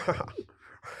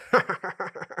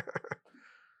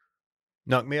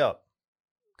 Knock me up.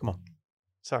 Come on.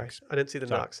 Sorry, I didn't see the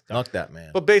Sorry. knocks. Knock that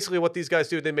man. But basically what these guys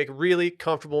do, they make really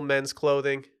comfortable men's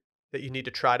clothing that you need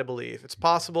to try to believe. It's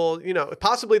possible,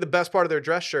 possibly the best part of their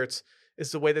dress shirts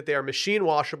is the way that they are machine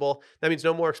washable. That means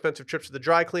no more expensive trips to the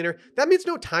dry cleaner. That means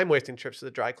no time wasting trips to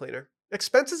the dry cleaner.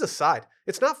 Expenses aside,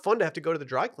 it's not fun to have to go to the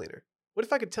dry cleaner. What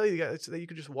if I could tell you guys that you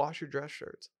could just wash your dress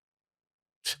shirts?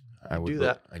 I would do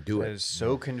that. I do That it. is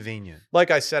so convenient. Like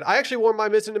I said, I actually wore my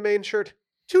Mizzen in Maine shirt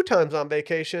 2 times on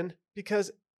vacation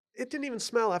because it didn't even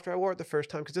smell after I wore it the first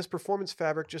time because this performance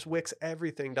fabric just wicks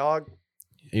everything, dog.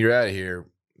 You're out of here.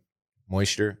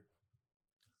 Moisture.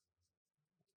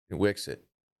 It wicks it.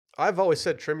 I've always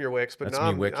said trim your wicks, but That's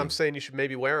now me wicking. I'm saying you should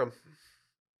maybe wear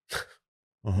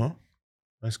them.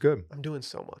 That's good. I'm doing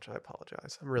so much. I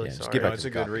apologize. I'm really Yeah, just sorry. get back No, it's to a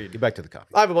the good copy. read. Get back to the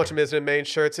copy. I have a bunch of Mizzen and Maine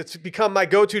shirts. It's become my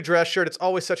go-to dress shirt. It's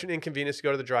always such an inconvenience to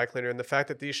go to the dry cleaner. And the fact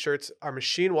that these shirts are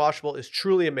machine washable is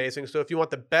truly amazing. So if you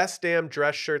want the best damn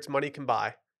dress shirts money can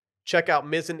buy, check out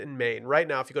Mizzen and Maine. Right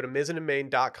now, if you go to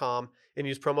mizzenandmaine.com and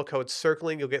use promo code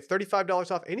CIRCLING, you'll get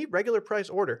 $35 off any regular price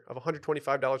order of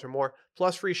 $125 or more,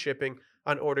 plus free shipping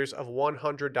on orders of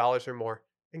 $100 or more.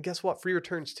 And guess what? Free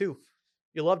returns too.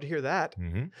 You'll love to hear that.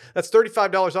 Mm-hmm. That's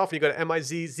 $35 off when you go to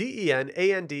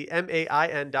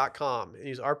mizzenandmain.com and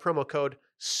use our promo code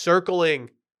CIRCLING.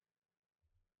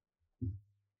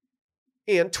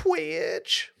 And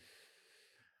Twitch.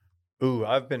 Ooh,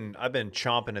 I've been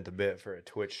chomping at the bit for a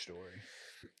Twitch story.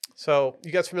 So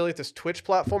you guys familiar with this Twitch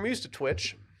platform? We used to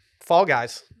Twitch. Fall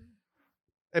Guys.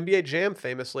 NBA Jam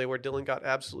famously, where Dylan got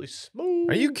absolutely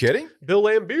smoked. Are you kidding? Bill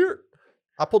Lambier.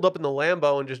 I pulled up in the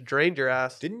Lambo and just drained your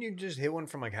ass. Didn't you just hit one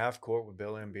from like half court with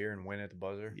Bill Lambier and win at the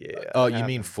buzzer? Yeah. Oh, That you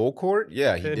mean happened. full court?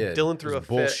 Yeah, he And did. Dylan It threw was a fit.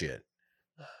 bullshit.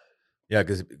 Yeah,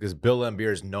 because Bill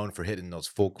Lambier is known for hitting those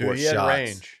full court Dude, he had shots.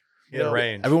 range. He had No.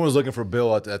 range. Everyone was looking for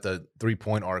Bill at the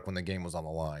 3-point arc when the game was on the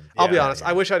line. I'll be Yeah. honest.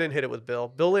 I wish I didn't hit it with Bill.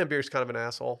 Bill Lambier's kind of an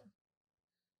asshole.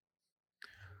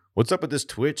 What's up with this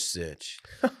Twitch sitch?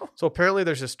 So apparently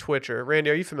there's this Twitcher.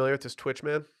 Randy, are you familiar with this Twitch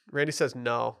man? Randy says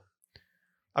no.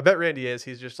 I bet Randy is.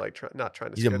 He's just like not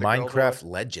trying to. He's a scare the girls Minecraft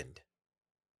away. legend.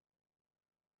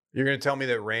 You're going to tell me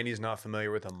that Randy's not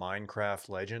familiar with a Minecraft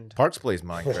legend? Parks plays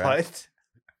Minecraft.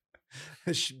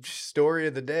 What? Story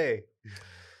of the day.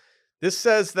 This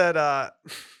says that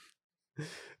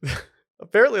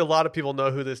apparently a lot of people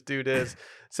know who this dude is.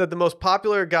 Said the most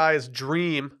popular guy is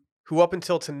Dream, who up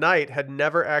until tonight had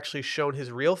never actually shown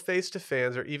his real face to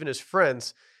fans or even his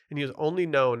friends, and he was only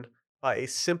known by a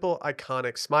simple,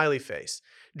 iconic smiley face.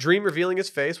 Dream revealing his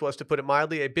face was, to put it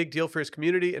mildly, a big deal for his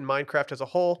community and Minecraft as a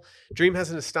whole. Dream has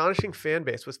an astonishing fan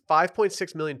base with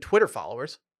 5.6 million Twitter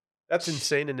followers. That's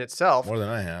insane in itself. More than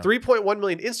I have. 3.1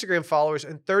 million Instagram followers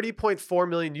and 30.4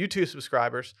 million YouTube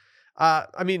subscribers. I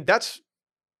mean, that's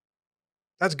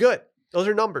good. Those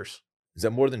are numbers. Is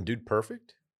that more than Dude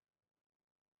Perfect?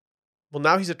 Well,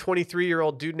 now he's a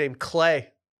 23-year-old dude named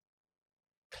Clay.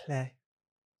 Clay.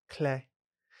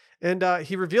 And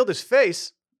he revealed his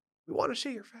face. We want to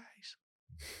see your face.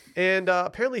 And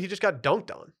apparently he just got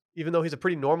dunked on, even though he's a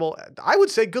pretty normal, I would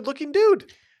say, good-looking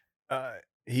dude.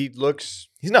 He looks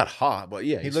He's not hot, but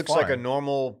yeah, he he's looks like a fine.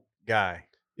 normal guy.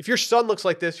 If your son looks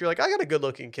like this, you're like, I got a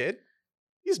good-looking kid.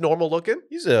 He's normal looking.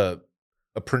 He's a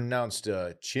pronounced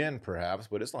chin, perhaps,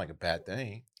 but it's not like a bad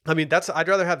thing. I mean, I'd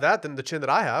rather have that than the chin that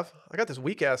I have. I got this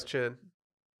weak-ass chin.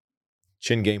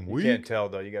 Chin game You weak. can't tell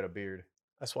though. You got a beard.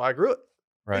 That's why I grew it.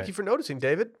 Right. Thank you for noticing,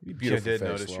 David. You I beautiful did face,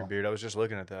 notice your Will. beard. I was just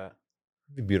looking at that.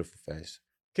 Beautiful face.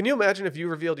 Can you imagine if you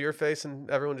revealed your face and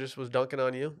everyone just was dunking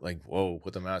on you? Like, whoa,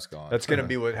 put the mask on. That's gonna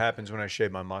be what happens when I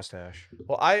shave my mustache.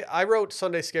 Well, I wrote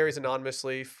Sunday Scaries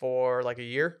anonymously for like a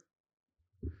year.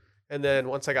 And then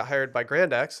once I got hired by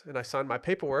Grand X and I signed my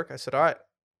paperwork, I said, all right,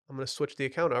 I'm going to switch the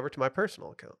account over to my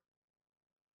personal account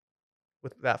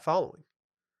with that following.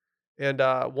 And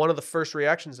one of the first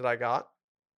reactions that I got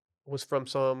was from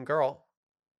some girl.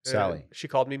 and Sally. She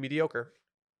called me mediocre.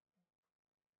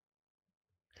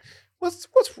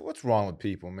 What's wrong with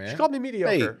people, man? She called me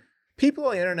mediocre. Hey, people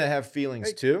on the internet have feelings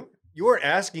Hey, too. You weren't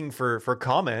asking for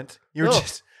comment. You were No.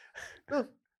 just No.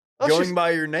 I was going just- by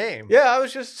your name. Yeah, I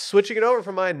was just switching it over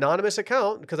from my anonymous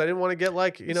account because I didn't want to get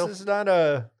like, This is not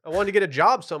a. I wanted to get a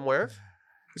job somewhere.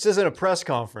 This isn't a press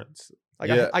conference. I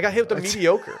Yeah. got hit with the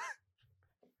mediocre.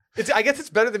 I guess it's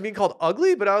better than being called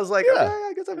ugly, but I was like, Yeah. okay,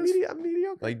 I guess I'm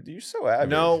mediocre. Like, you're so average.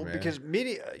 No, man. because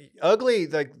ugly.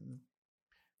 Like,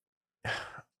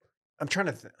 I'm trying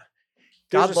to.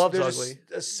 God loves there's ugly.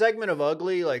 A segment of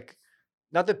ugly, like,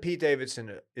 not that Pete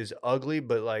Davidson is ugly,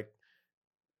 but like,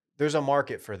 there's a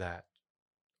market for that.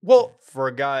 Well, For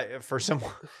a guy, for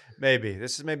someone, maybe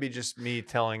this is maybe just me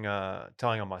telling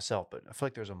on myself, but I feel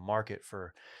like there's a market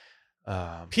for.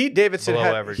 Pete Davidson below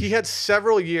had average. he had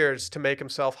several years to make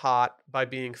himself hot by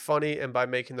being funny and by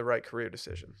making the right career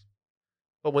decisions.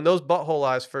 But when those butthole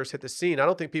eyes first hit the scene, I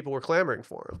don't think people were clamoring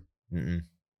for him. Mm-mm.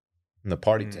 And the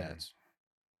party Mm. tats.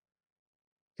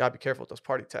 Gotta be careful with those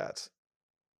party tats.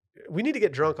 We need to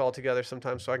get drunk all together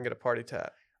sometime so I can get a party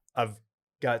tat. I've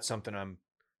got something I'm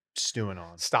stewing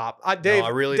on. Stop. Dave, I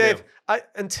really Dave, do.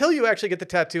 Until you actually get the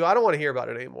tattoo, I don't want to hear about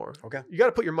it anymore. Okay. You got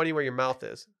to put your money where your mouth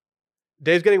is.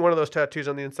 Dave's getting one of those tattoos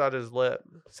on the inside of his lip.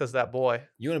 Says that boy.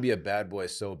 You want to be a bad boy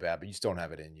so bad, but you just don't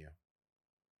have it in you.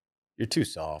 You're too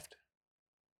soft.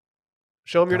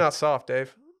 Show him you're Okay. not soft,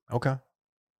 Dave. Okay.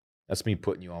 That's me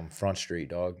putting you on Front Street,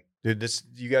 dog. Dude, this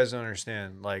you guys don't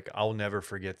understand. Like, I'll never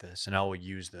forget this, and I will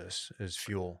use this as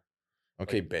fuel.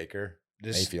 Okay, Baker.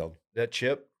 This Mayfield. that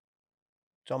chip,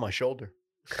 it's on my shoulder.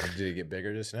 Did it get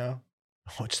bigger just now?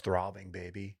 Oh, it's throbbing,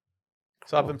 baby.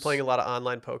 So I've been Close. playing a lot of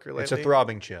online poker lately. It's a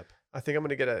throbbing chip. I think I'm going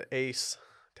to get an ace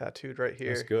tattooed right here.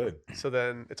 That's good. So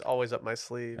then it's always up my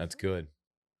sleeve. That's good.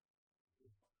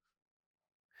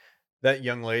 That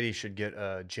young lady should get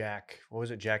a Jack. What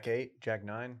was it? Jack 8? Jack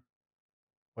 9?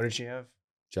 What did she have?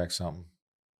 Jack something.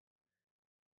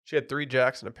 She had 3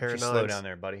 jacks and a pair of Just nines. slow down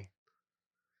there, buddy.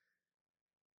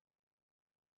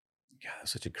 God,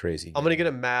 that's such a crazy. I'm going to get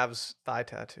a Mavs thigh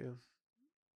tattoo.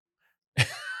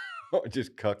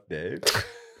 Just cuck Dave.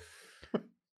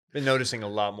 Been noticing a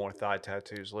lot more thigh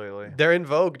tattoos lately. They're in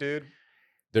vogue, dude.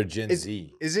 They're Gen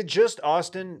Z. Is it just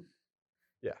Austin?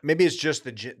 Yeah. Maybe it's just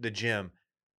the gym.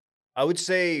 I would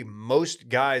say most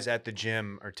guys at the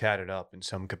gym are tatted up in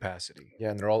some capacity. Yeah,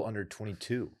 and they're all under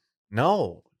 22.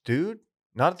 No, dude,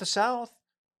 not at the South.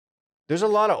 There's a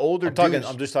lot of older dudes.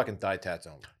 I'm just talking thigh tats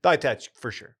only. Thigh tats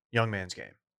for sure. Young man's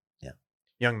game. Yeah.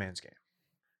 Young man's game.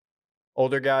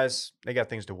 Older guys, they got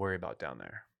things to worry about down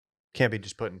there. Can't be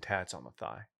just putting tats on the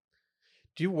thigh.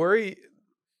 Do you worry?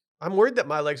 I'm worried that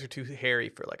my legs are too hairy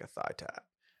for like a thigh tat.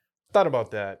 Thought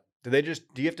about that. Do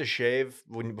you have to shave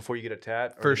before you get a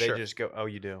tat? Or For do they sure. just go, oh,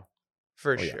 you do?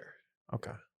 For Oh, yeah. sure.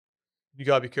 Okay. You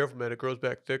got to be careful, man. It grows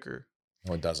back thicker.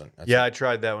 No, it doesn't. That's Yeah, I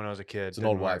tried that when I was a kid. it's an Didn't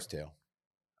old work. wives' tale.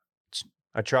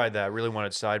 I tried that. I really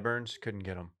wanted sideburns. Couldn't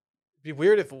get them. It'd be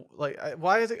weird if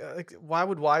why is it like why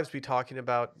would wives be talking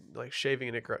about like shaving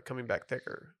and it coming back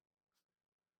thicker?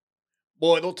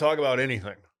 Boy, they'll talk about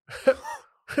anything.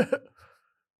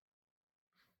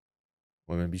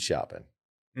 Women be shopping.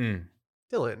 Mm.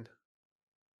 Dylan,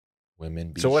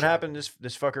 Women be So what shopping. happened?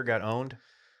 This fucker got owned.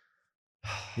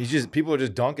 People are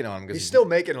just dunking on him because He's still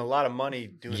making a lot of money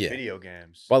doing Yeah. video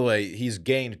games. By the way, he's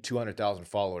gained 200,000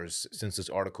 followers since this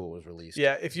article was released.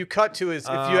 yeah. If you actually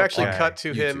Okay. cut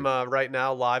to him YouTube. right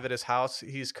now live at his house,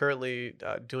 he's currently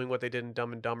doing what they did in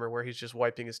Dumb and Dumber, where he's just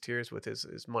wiping his tears with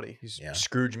his money. He's Yeah.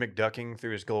 Scrooge McDucking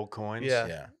through his gold coins. Yeah.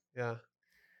 Yeah. Yeah.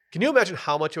 Can you imagine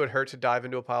how much it would hurt to dive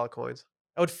into a pile of coins?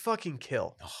 I would fucking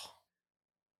kill. Oh,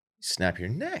 snap your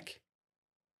neck.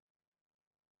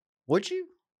 Would you?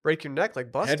 Break your neck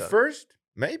like Busta. Head first?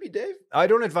 Maybe, Dave. I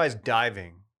don't advise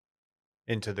diving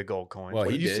into the gold coins. Well,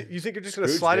 What he do you did. You think you're just going to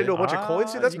Scrooge slide did. into a bunch of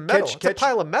coins? Dude, that's You metal. catch- It's a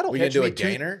pile of metal. We gonna catch do me a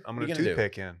gainer? I'm What going you to gonna do?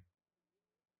 toothpick in.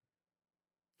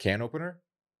 Can opener?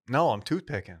 No, I'm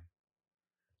toothpicking.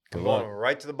 Good I'm luck. going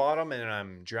right to the bottom and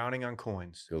I'm drowning on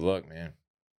coins. Good luck, man.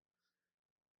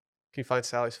 Can you find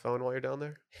Sally's phone while you're down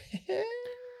there?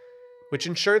 which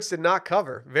insurance did not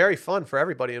cover. Very fun for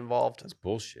everybody involved. That's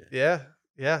bullshit. Yeah.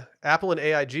 Yeah. Apple and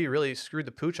AIG really screwed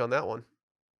the pooch on that one.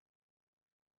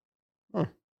 Huh.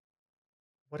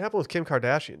 What happened with Kim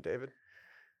Kardashian, David?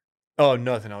 Oh,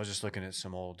 nothing. I was just looking at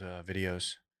some old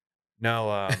videos.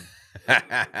 No,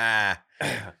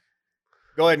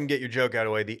 go ahead and get your joke out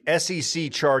of the way. The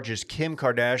SEC charges Kim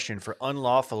Kardashian for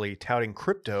unlawfully touting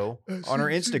crypto on her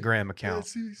Instagram account.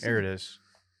 There it is.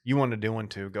 You want to do one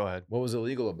too? Go ahead. What was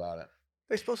illegal about it?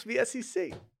 They're supposed to be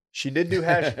SEC. She did do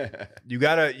hash. You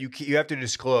have to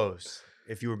disclose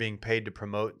if you were being paid to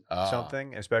promote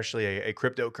something, especially a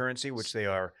cryptocurrency, which they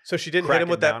are. So she didn't hit him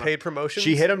with that on. paid promotion?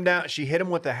 She hit him down. She hit him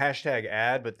with the hashtag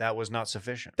ad, but that was not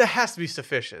sufficient. That has to be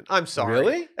sufficient. I'm sorry.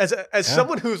 Really? As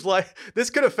someone who's like, this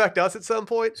could affect us at some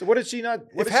point. So what did she not?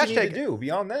 What did she need to do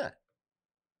beyond that?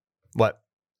 What?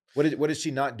 What did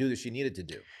she not do that she needed to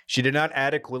do? She did not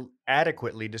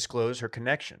adequately disclose her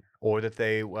connection, or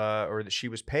that she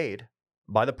was paid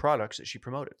by the products that she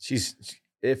promoted. She's,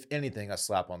 if anything, a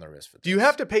slap on the wrist for this. Do you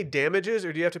have to pay damages,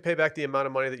 or do you have to pay back the amount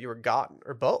of money that you were gotten,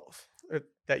 or both? Or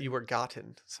that you were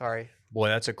gotten? Sorry. Boy,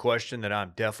 that's a question that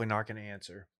I'm definitely not going to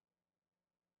answer.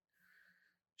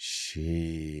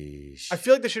 Sheesh. I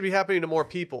feel like this should be happening to more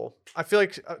people. I feel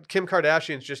like Kim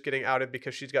Kardashian's just getting outed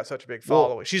because she's got such a big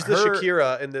following. She's the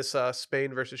Shakira in this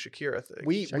Spain versus Shakira thing.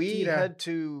 We had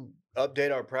to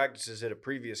update our practices at a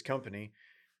previous company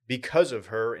because of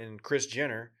her and Kris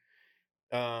Jenner.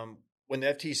 When the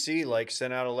FTC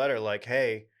sent out a letter like,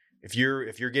 hey, if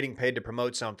you're getting paid to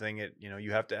promote something,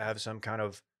 you have to have some kind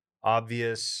of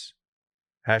obvious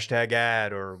hashtag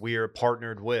ad or we are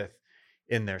partnered with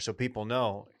in there so people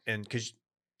know. And because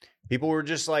people were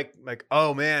just like,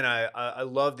 oh man, I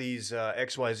love these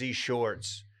XYZ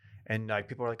shorts. And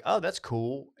people were like, oh, that's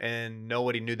cool. And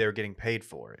nobody knew they were getting paid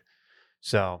for it.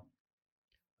 So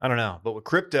I don't know. But with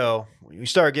crypto, when you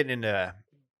start getting into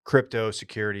crypto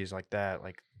securities like that,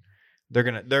 they're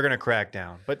gonna crack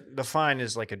down. But the fine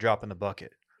is like a drop in the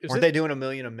bucket. Weren't they doing $1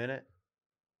 million a minute?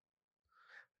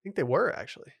 I think they were,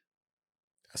 actually.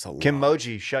 That's a lot.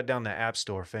 Kimmoji shut down the App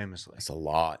Store famously. That's a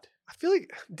lot. I feel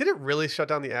like, did it really shut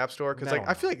down the App Store? Because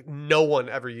I feel like no one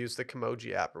ever used the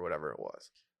Kimoji app or whatever it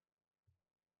was.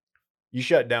 You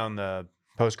shut down the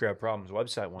Postgrad Problems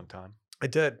website one time. I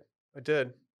did.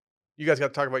 You guys got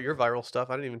to talk about your viral stuff.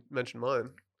 I didn't even mention mine.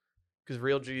 Because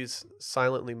real G's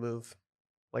silently move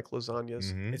like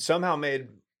lasagnas. Mhm. It somehow made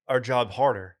our job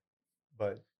harder,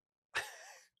 but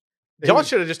Y'all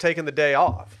should have just taken the day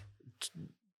off.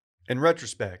 in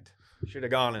retrospect, should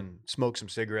have gone and smoked some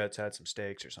cigarettes, had some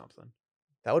steaks or something.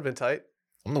 That would have been tight.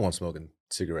 I'm the one smoking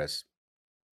cigarettes.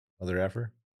 Mother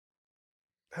effer.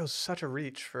 That was such a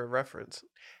reach for a reference.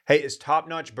 Hey, is Top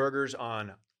Notch Burgers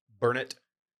on Burnett?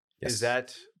 Yes. Is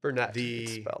that Burnett, it's the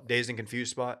spelled. Dazed and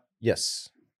Confused spot? Yes.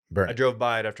 Burn I it. drove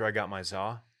by it after I got my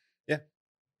za. Yeah.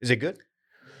 Is it good?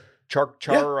 Yeah.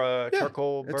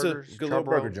 Charcoal It's burgers? a good little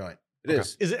burger joint. It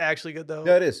is. Is it actually good, though?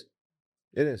 Yeah, it is.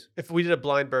 It is. If we did a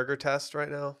blind burger test right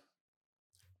now.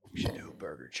 We should do a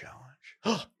burger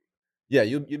challenge. Yeah,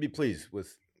 you'd be pleased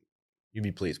with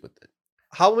it.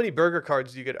 How many burger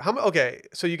cards do you get? Okay,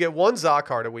 so you get one za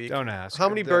card a week. Don't ask. How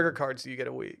many burger cards do you get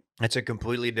a week? It's a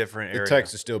completely different The area.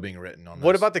 text is still being written on this.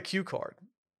 What about the Q card?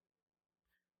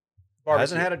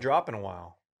 Hasn't had a drop in a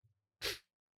while.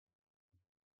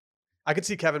 I could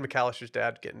see Kevin McAllister's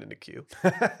dad getting into Q.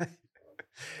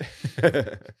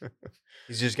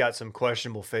 He's just got some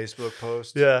questionable Facebook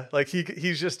posts. Yeah, like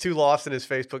he's just too lost in his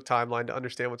Facebook timeline to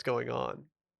understand what's going on.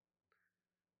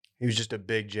 He was just a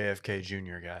big JFK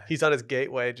Jr. guy. He's on his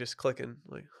gateway just clicking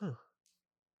like,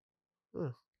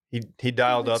 He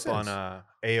dialed makes up sense. on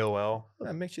AOL,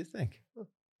 That makes you think.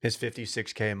 his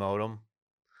 56K modem.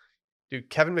 Dude,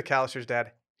 Kevin McAllister's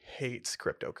dad hates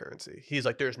cryptocurrency. He's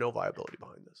like, there's no viability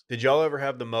behind this. Did y'all ever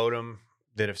have the modem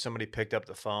that if somebody picked up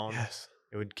the phone, Yes.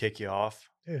 it would kick you off?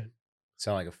 Dude.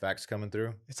 Sound like a fax coming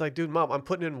through? It's like, dude, mom, I'm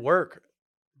putting in work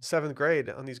in 7th grade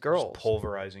on these girls. Just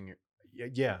pulverizing your...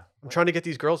 Yeah. I'm trying to get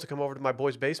these girls to come over to my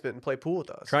boy's basement and play pool with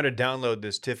us. Trying to download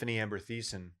this Tiffany Amber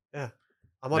Thiessen. Yeah.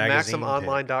 I'm on magazine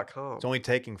MaximOnline.com. It's only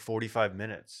taking 45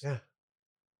 minutes. Yeah.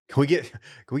 Can we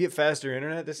get faster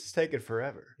internet? This is taking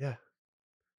forever. Yeah.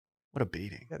 What a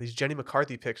beating. Yeah, these Jenny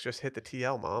McCarthy pics just hit the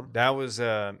TL, mom. That was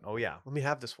oh yeah. Let me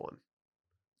have this one.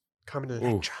 Carmen Ooh.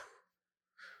 Electra.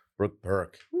 Brooke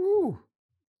Burke. Woo.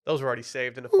 Those were already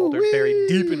saved in a folder buried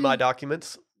deep in my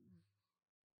documents.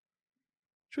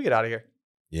 Should we get out of here?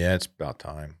 Yeah, it's about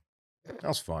time. That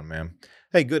was fun, man.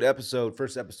 Hey, good episode.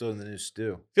 First episode in the new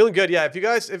stew. Feeling good. Yeah. If you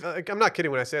guys, if I'm not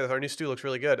kidding when I say this, our new stew looks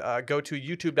really good. Go to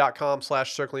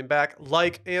youtube.com/circling back,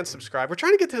 like and subscribe. We're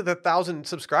trying to get to the 1,000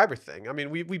 subscriber thing. I mean,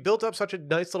 we built up such a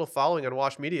nice little following on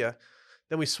Wash Media.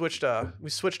 Then we switched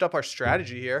up our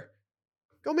strategy here.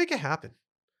 Go make it happen.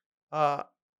 But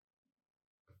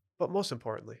most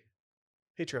importantly,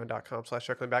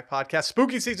 patreon.com/circling back podcast.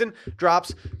 Spooky season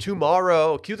drops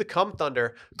tomorrow. Cue the cum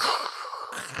thunder.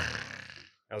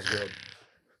 That was good.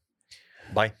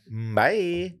 Bye.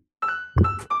 Bye.